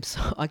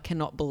 I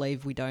cannot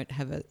believe we don't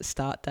have a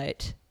start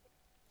date,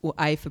 well,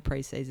 A, for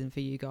pre-season for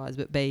you guys,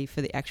 but B,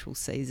 for the actual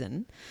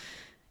season.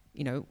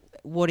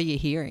 What are you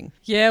hearing?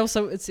 Yeah,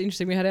 also it's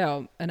interesting. We had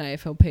an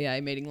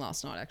AFLPA meeting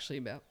last night, actually,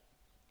 about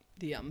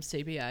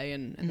CBA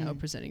and they were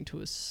presenting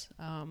to us.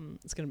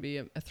 It's going to be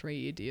a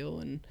 3-year deal,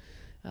 and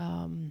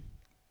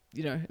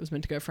it was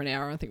meant to go for an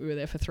hour. I think we were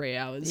there for 3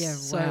 hours. Yeah,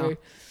 so,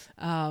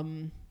 wow.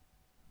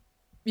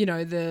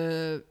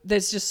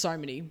 there's just so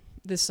many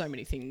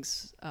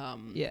things.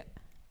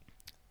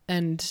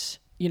 And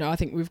I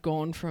think we've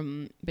gone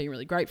from being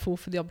really grateful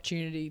for the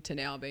opportunity to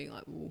now being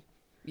like, well,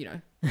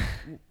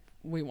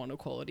 we want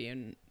equality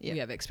and we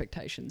have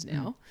expectations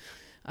now.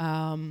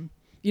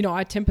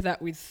 I temper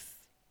that with,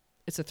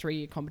 it's a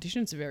 3-year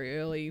competition. It's very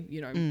early.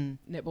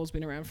 Netball's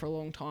been around for a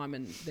long time,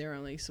 and they're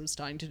only sort of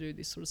starting to do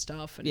this sort of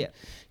stuff. And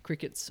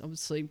cricket's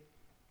obviously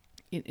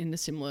in a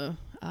similar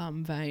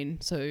vein.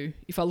 So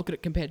if I look at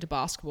it compared to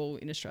basketball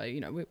in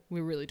Australia,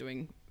 we're really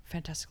doing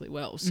fantastically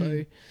well.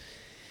 So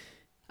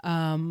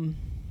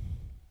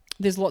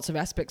there's lots of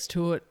aspects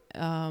to it.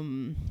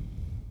 I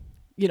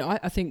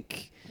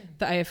think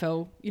the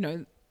AFL,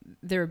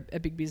 they're a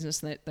big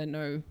business, and they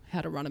know how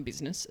to run a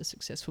business, a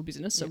successful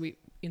business. So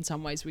in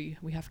some ways we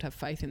have to have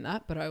faith in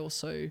that. But I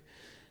also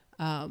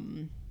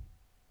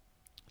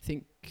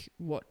think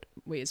what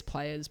we as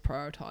players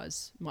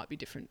prioritise might be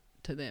different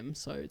to them.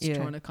 So it's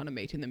trying to kind of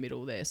meet in the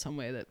middle there,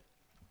 somewhere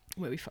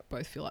where we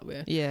both feel like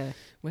we're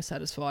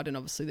satisfied. And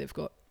obviously they've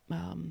got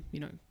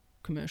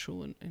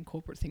commercial and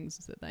corporate things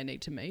that they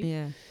need to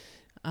meet.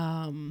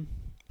 But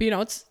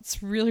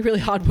it's really, really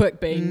hard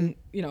work being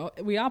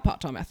we are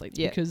part-time athletes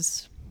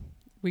because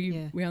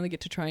we only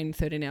get to train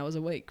 13 hours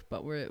a week,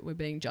 but we're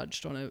being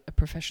judged on a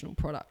professional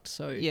product.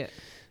 So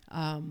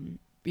I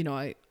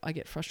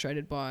get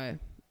frustrated by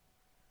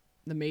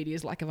the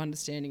media's lack of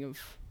understanding of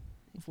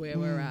where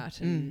we're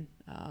at. And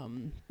I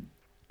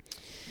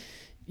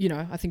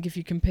think if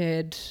you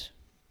compared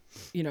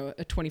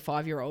a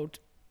 25-year-old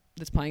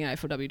that's playing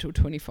AFLW to a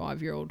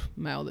 25-year-old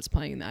male that's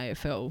playing in the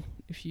AFL,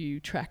 if you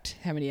tracked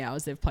how many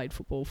hours they've played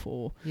football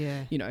for,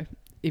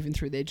 even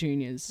through their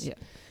juniors,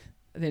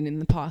 then in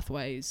the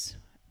pathways,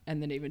 and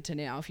then even to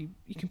now, if you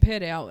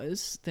compared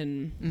hours,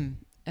 then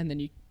and then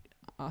you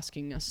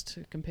asking us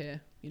to compare,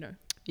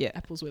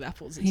 apples with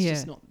apples, it's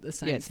just not the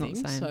same thing.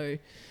 Not the same. So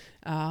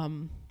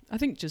I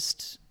think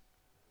just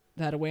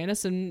that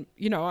awareness, and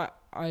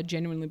I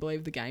genuinely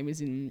believe the game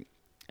is in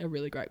a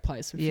really great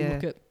place. If you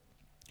look at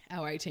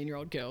our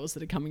 18-year-old girls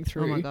that are coming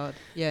through. Oh my God.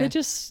 Yeah.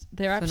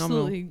 They're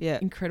absolutely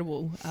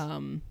incredible.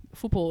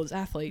 Footballers,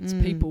 athletes,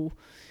 people.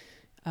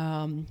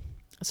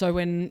 So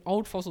when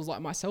old fossils like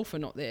myself are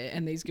not there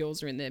and these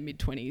girls are in their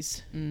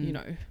mid-20s,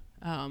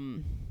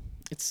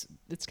 it's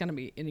going to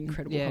be an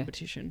incredible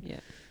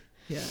competition.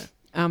 It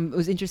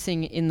was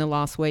interesting in the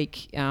last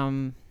week,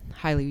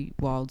 Hayley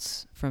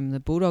Wilds from the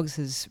Bulldogs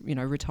has,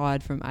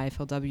 retired from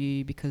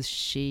AFLW because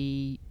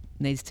she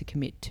needs to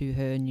commit to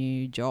her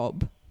new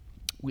job,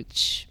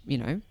 which,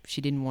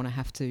 she didn't want to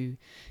have to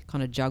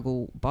kind of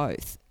juggle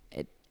both.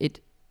 It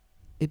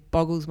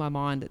boggles my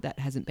mind that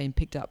hasn't been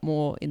picked up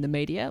more in the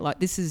media. Like,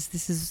 this is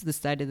the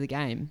state of the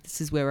game.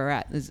 This is where we're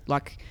at. There's,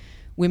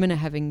 women are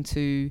having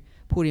to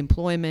put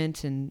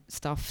employment and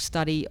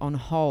study on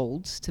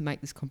hold to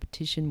make this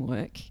competition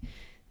work.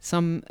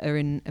 Some are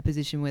in a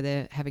position where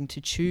they're having to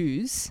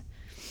choose.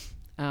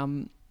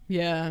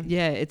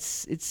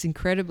 It's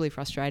incredibly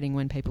frustrating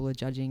when people are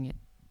judging it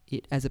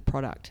as a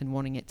product and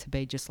wanting it to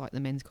be just like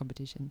the men's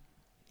competition.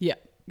 Yeah,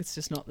 it's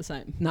just not the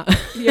same. No.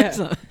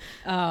 Yeah.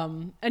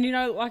 And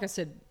like I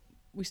said,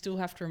 we still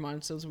have to remind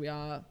ourselves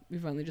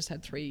we've only just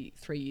had three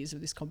years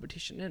of this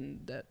competition,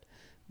 and that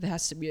there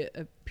has to be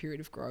a period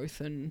of growth.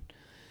 And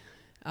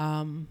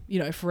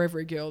for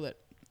every girl that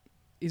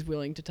is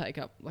willing to take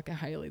up like a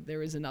Hayley,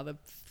 there is another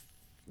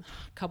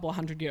couple of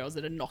hundred girls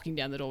that are knocking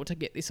down the door to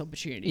get this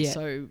opportunity.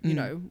 So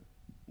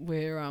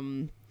we're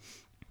in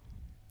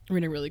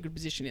a really good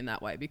position in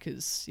that way,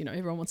 because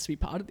everyone wants to be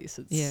part of this.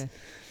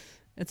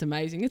 It's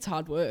amazing. It's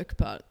hard work,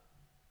 but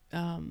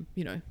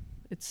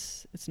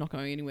it's not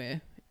going anywhere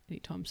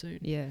anytime soon.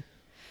 Yeah.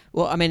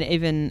 Well, I mean,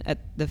 even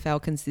at the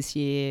Falcons this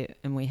year,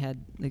 and we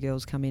had the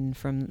girls come in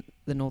from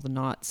the Northern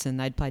Knights, and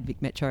they'd played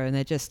Vic Metro, and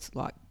they're just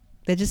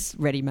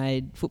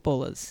ready-made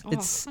footballers. Oh,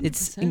 it's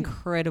 100%.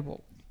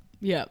 Incredible.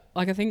 Yeah,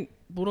 I think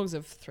Bulldogs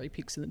have 3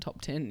 picks in the top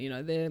 10.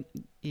 They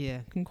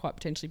can quite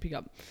potentially pick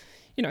up.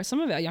 Some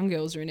of our young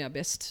girls are in our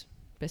best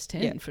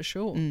 10 for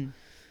sure.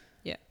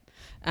 Yeah.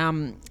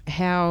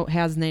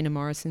 How's Nina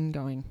Morrison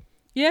going?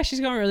 Yeah,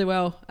 she's going really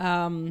well.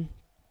 How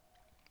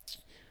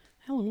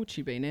long would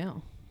she be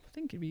now? I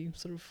think it'd be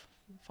sort of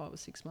 5 or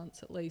 6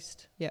 months at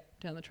least. Yeah,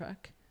 down the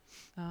track.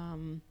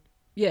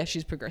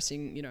 She's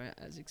progressing,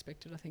 as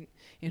expected. I think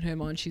in her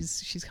mind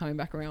she's coming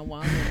back around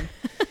one.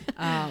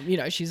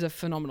 And, she's a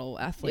phenomenal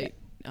athlete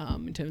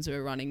in terms of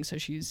her running. So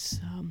she's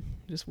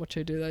just watch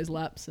her do those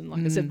laps. And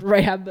like I said,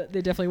 rehab, but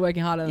they're definitely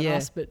working harder than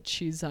us. But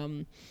she's,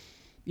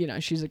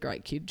 she's a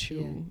great kid.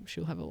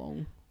 She'll have a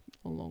long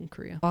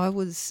career. I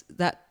was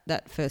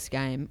that first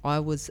game, I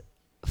was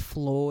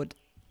floored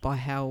by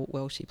how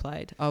well she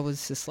played. I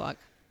was just like,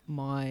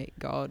 my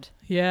God.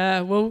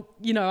 Yeah, well,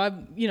 you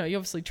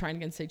obviously train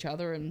against each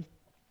other, and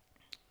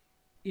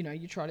I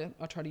try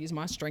to use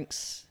my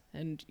strengths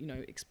and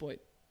exploit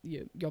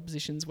your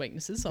opposition's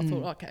weaknesses. So I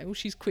thought, okay, well,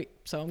 she's quick,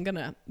 so I'm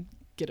gonna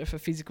get her for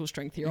physical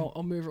strength here.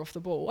 I'll move her off the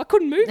ball. I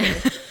couldn't move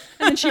her,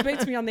 and then she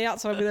beats me on the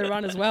outside with her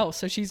run as well.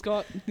 So she's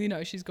got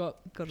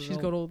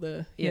all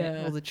the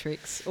all the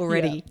tricks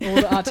already, all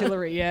the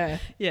artillery. Yeah,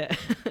 yeah,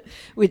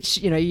 which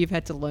you've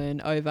had to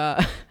learn over.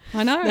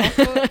 I know. I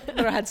thought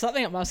that I had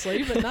something up my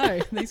sleeve, but no,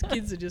 these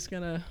kids are just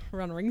gonna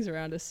run rings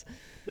around us.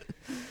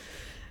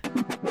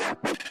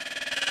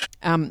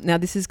 Now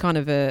this is kind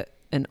of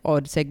an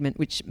odd segment,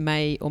 which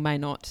may or may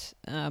not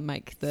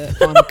make the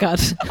final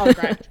cut. Oh,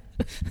 great.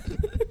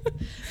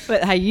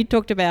 But hey, you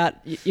talked about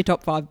your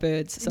top 5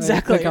 birds. So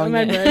exactly. I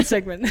made my own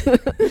segment.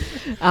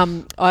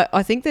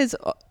 I think there's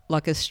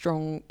like a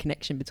strong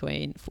connection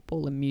between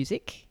football and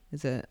music.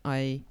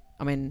 I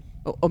mean,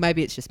 or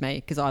maybe it's just me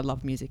because I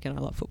love music and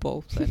I love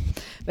football. So,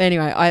 but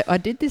anyway, I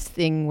did this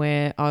thing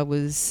where I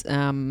was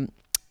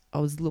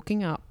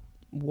looking up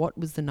what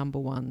was the number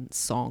 1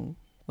 song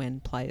when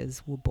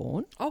players were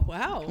born. Oh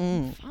wow,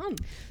 fun!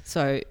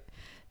 So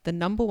the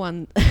number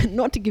 1,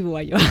 not to give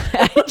away your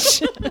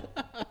age,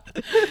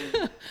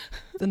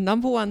 the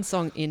number 1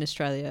 song in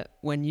Australia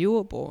when you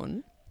were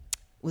born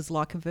was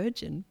 "Like a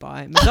Virgin"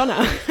 by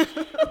Madonna.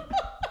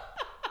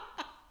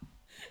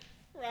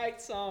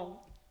 Great song.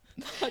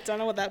 I don't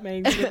know what that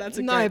means, but that's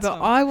a great song. No,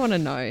 but I want to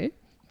know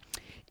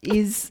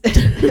is...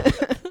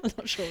 I'm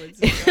not sure it's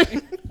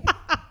going.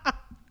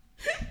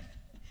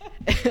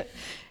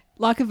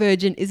 Like a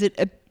Virgin, is it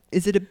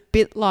a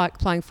bit like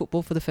playing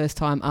football for the first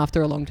time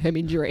after a long-term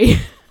injury?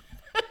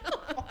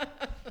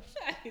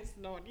 That is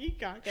not... You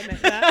can't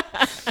connect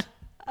that.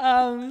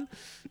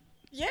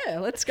 Yeah,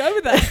 let's go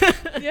with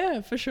that.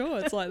 Yeah, for sure.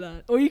 It's like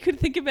that. Or you could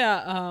think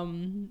about,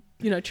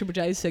 Triple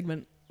J's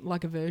segment,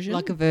 Like a Version.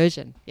 Like a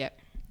Version, yep.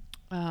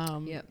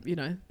 Yep.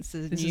 This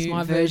is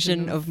my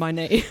version of my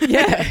knee.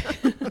 Yeah.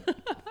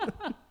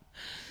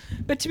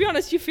 But to be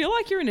honest, you feel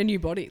like you're in a new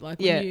body.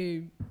 Like when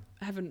you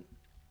haven't,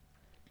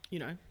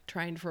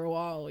 trained for a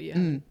while, or you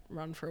haven't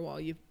run for a while,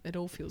 it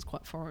all feels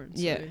quite foreign.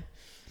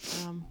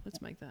 So,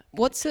 let's make that.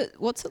 What's it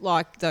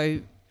like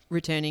though,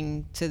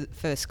 returning to the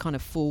first kind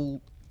of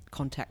full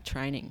contact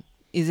training?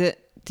 Do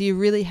you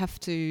really have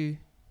to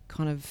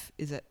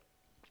is it,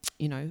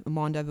 a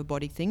mind over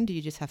body thing? Do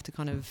you just have to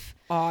kind of...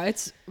 Oh,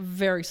 it's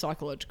very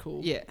psychological.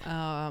 Yeah.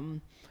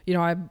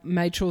 I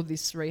made sure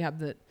this rehab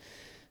that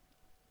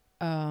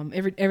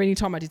every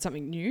time I did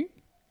something new,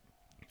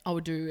 I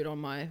would do it on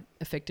my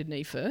affected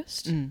knee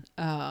first. And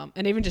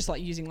even just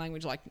like using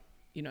language like,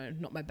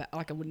 not my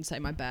like I wouldn't say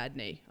my bad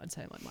knee. I'd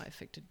say like my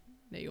affected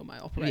knee or my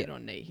operated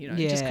on knee,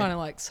 just kind of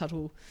like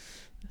subtle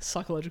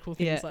psychological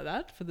things like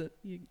that for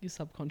your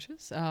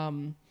subconscious.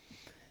 And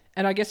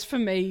I guess for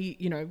me,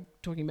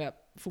 talking about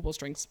football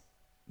strengths,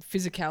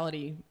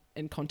 physicality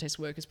and contest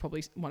work is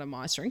probably one of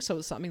my strengths. So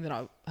it's something that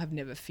I have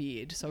never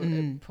feared. So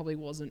it probably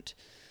wasn't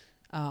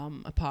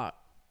a part,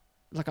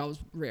 like I was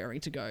raring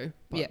to go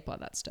by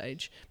that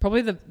stage.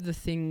 Probably the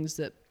things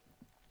that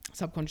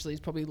subconsciously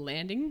is probably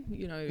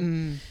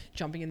landing,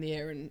 jumping in the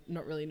air and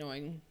not really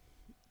knowing,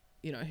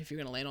 if you're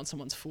going to land on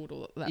someone's foot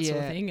or that sort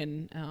of thing.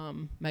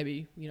 And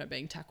maybe,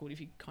 being tackled if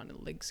your kind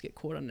of legs get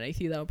caught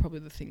underneath you. They were probably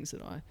the things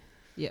that I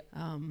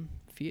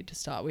feared to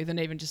start with. And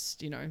even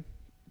just,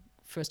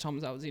 first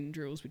times I was in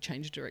drills, we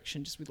changed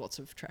direction just with lots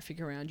of traffic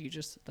around you,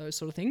 just those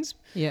sort of things.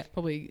 Yeah.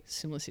 Probably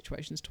similar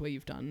situations to where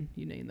you've done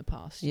your knee in the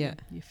past. Yeah.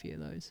 You fear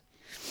those.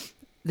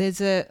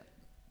 There's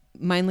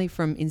mainly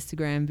from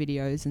Instagram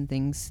videos and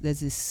things,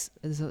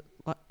 there's a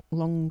like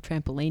long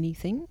trampoline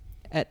thing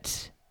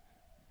at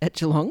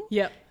Geelong.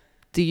 Yep.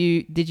 Did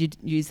you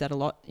use that a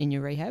lot in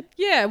your rehab?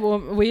 Yeah, well,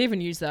 we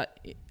even use that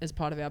as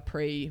part of our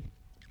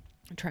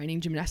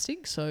pre-training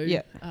gymnastics. So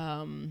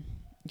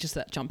just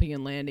that jumping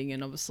and landing,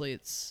 and obviously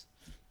it's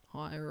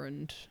higher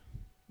and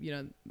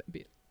a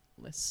bit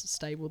less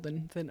stable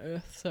than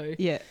Earth. So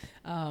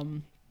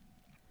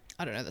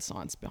I don't know the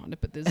science behind it,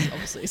 but there's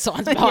obviously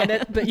science behind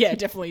it. But yeah,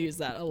 definitely use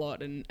that a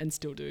lot and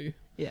still do.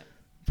 Yeah.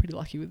 Pretty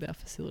lucky with our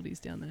facilities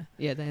down there.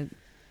 Yeah, they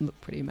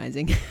look pretty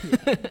amazing.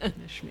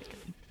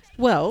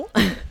 Well,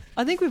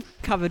 I think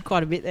we've covered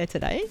quite a bit there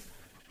today.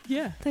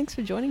 Yeah. Thanks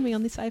for joining me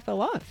on this AFL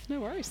Live.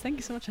 No worries. Thank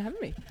you so much for having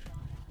me.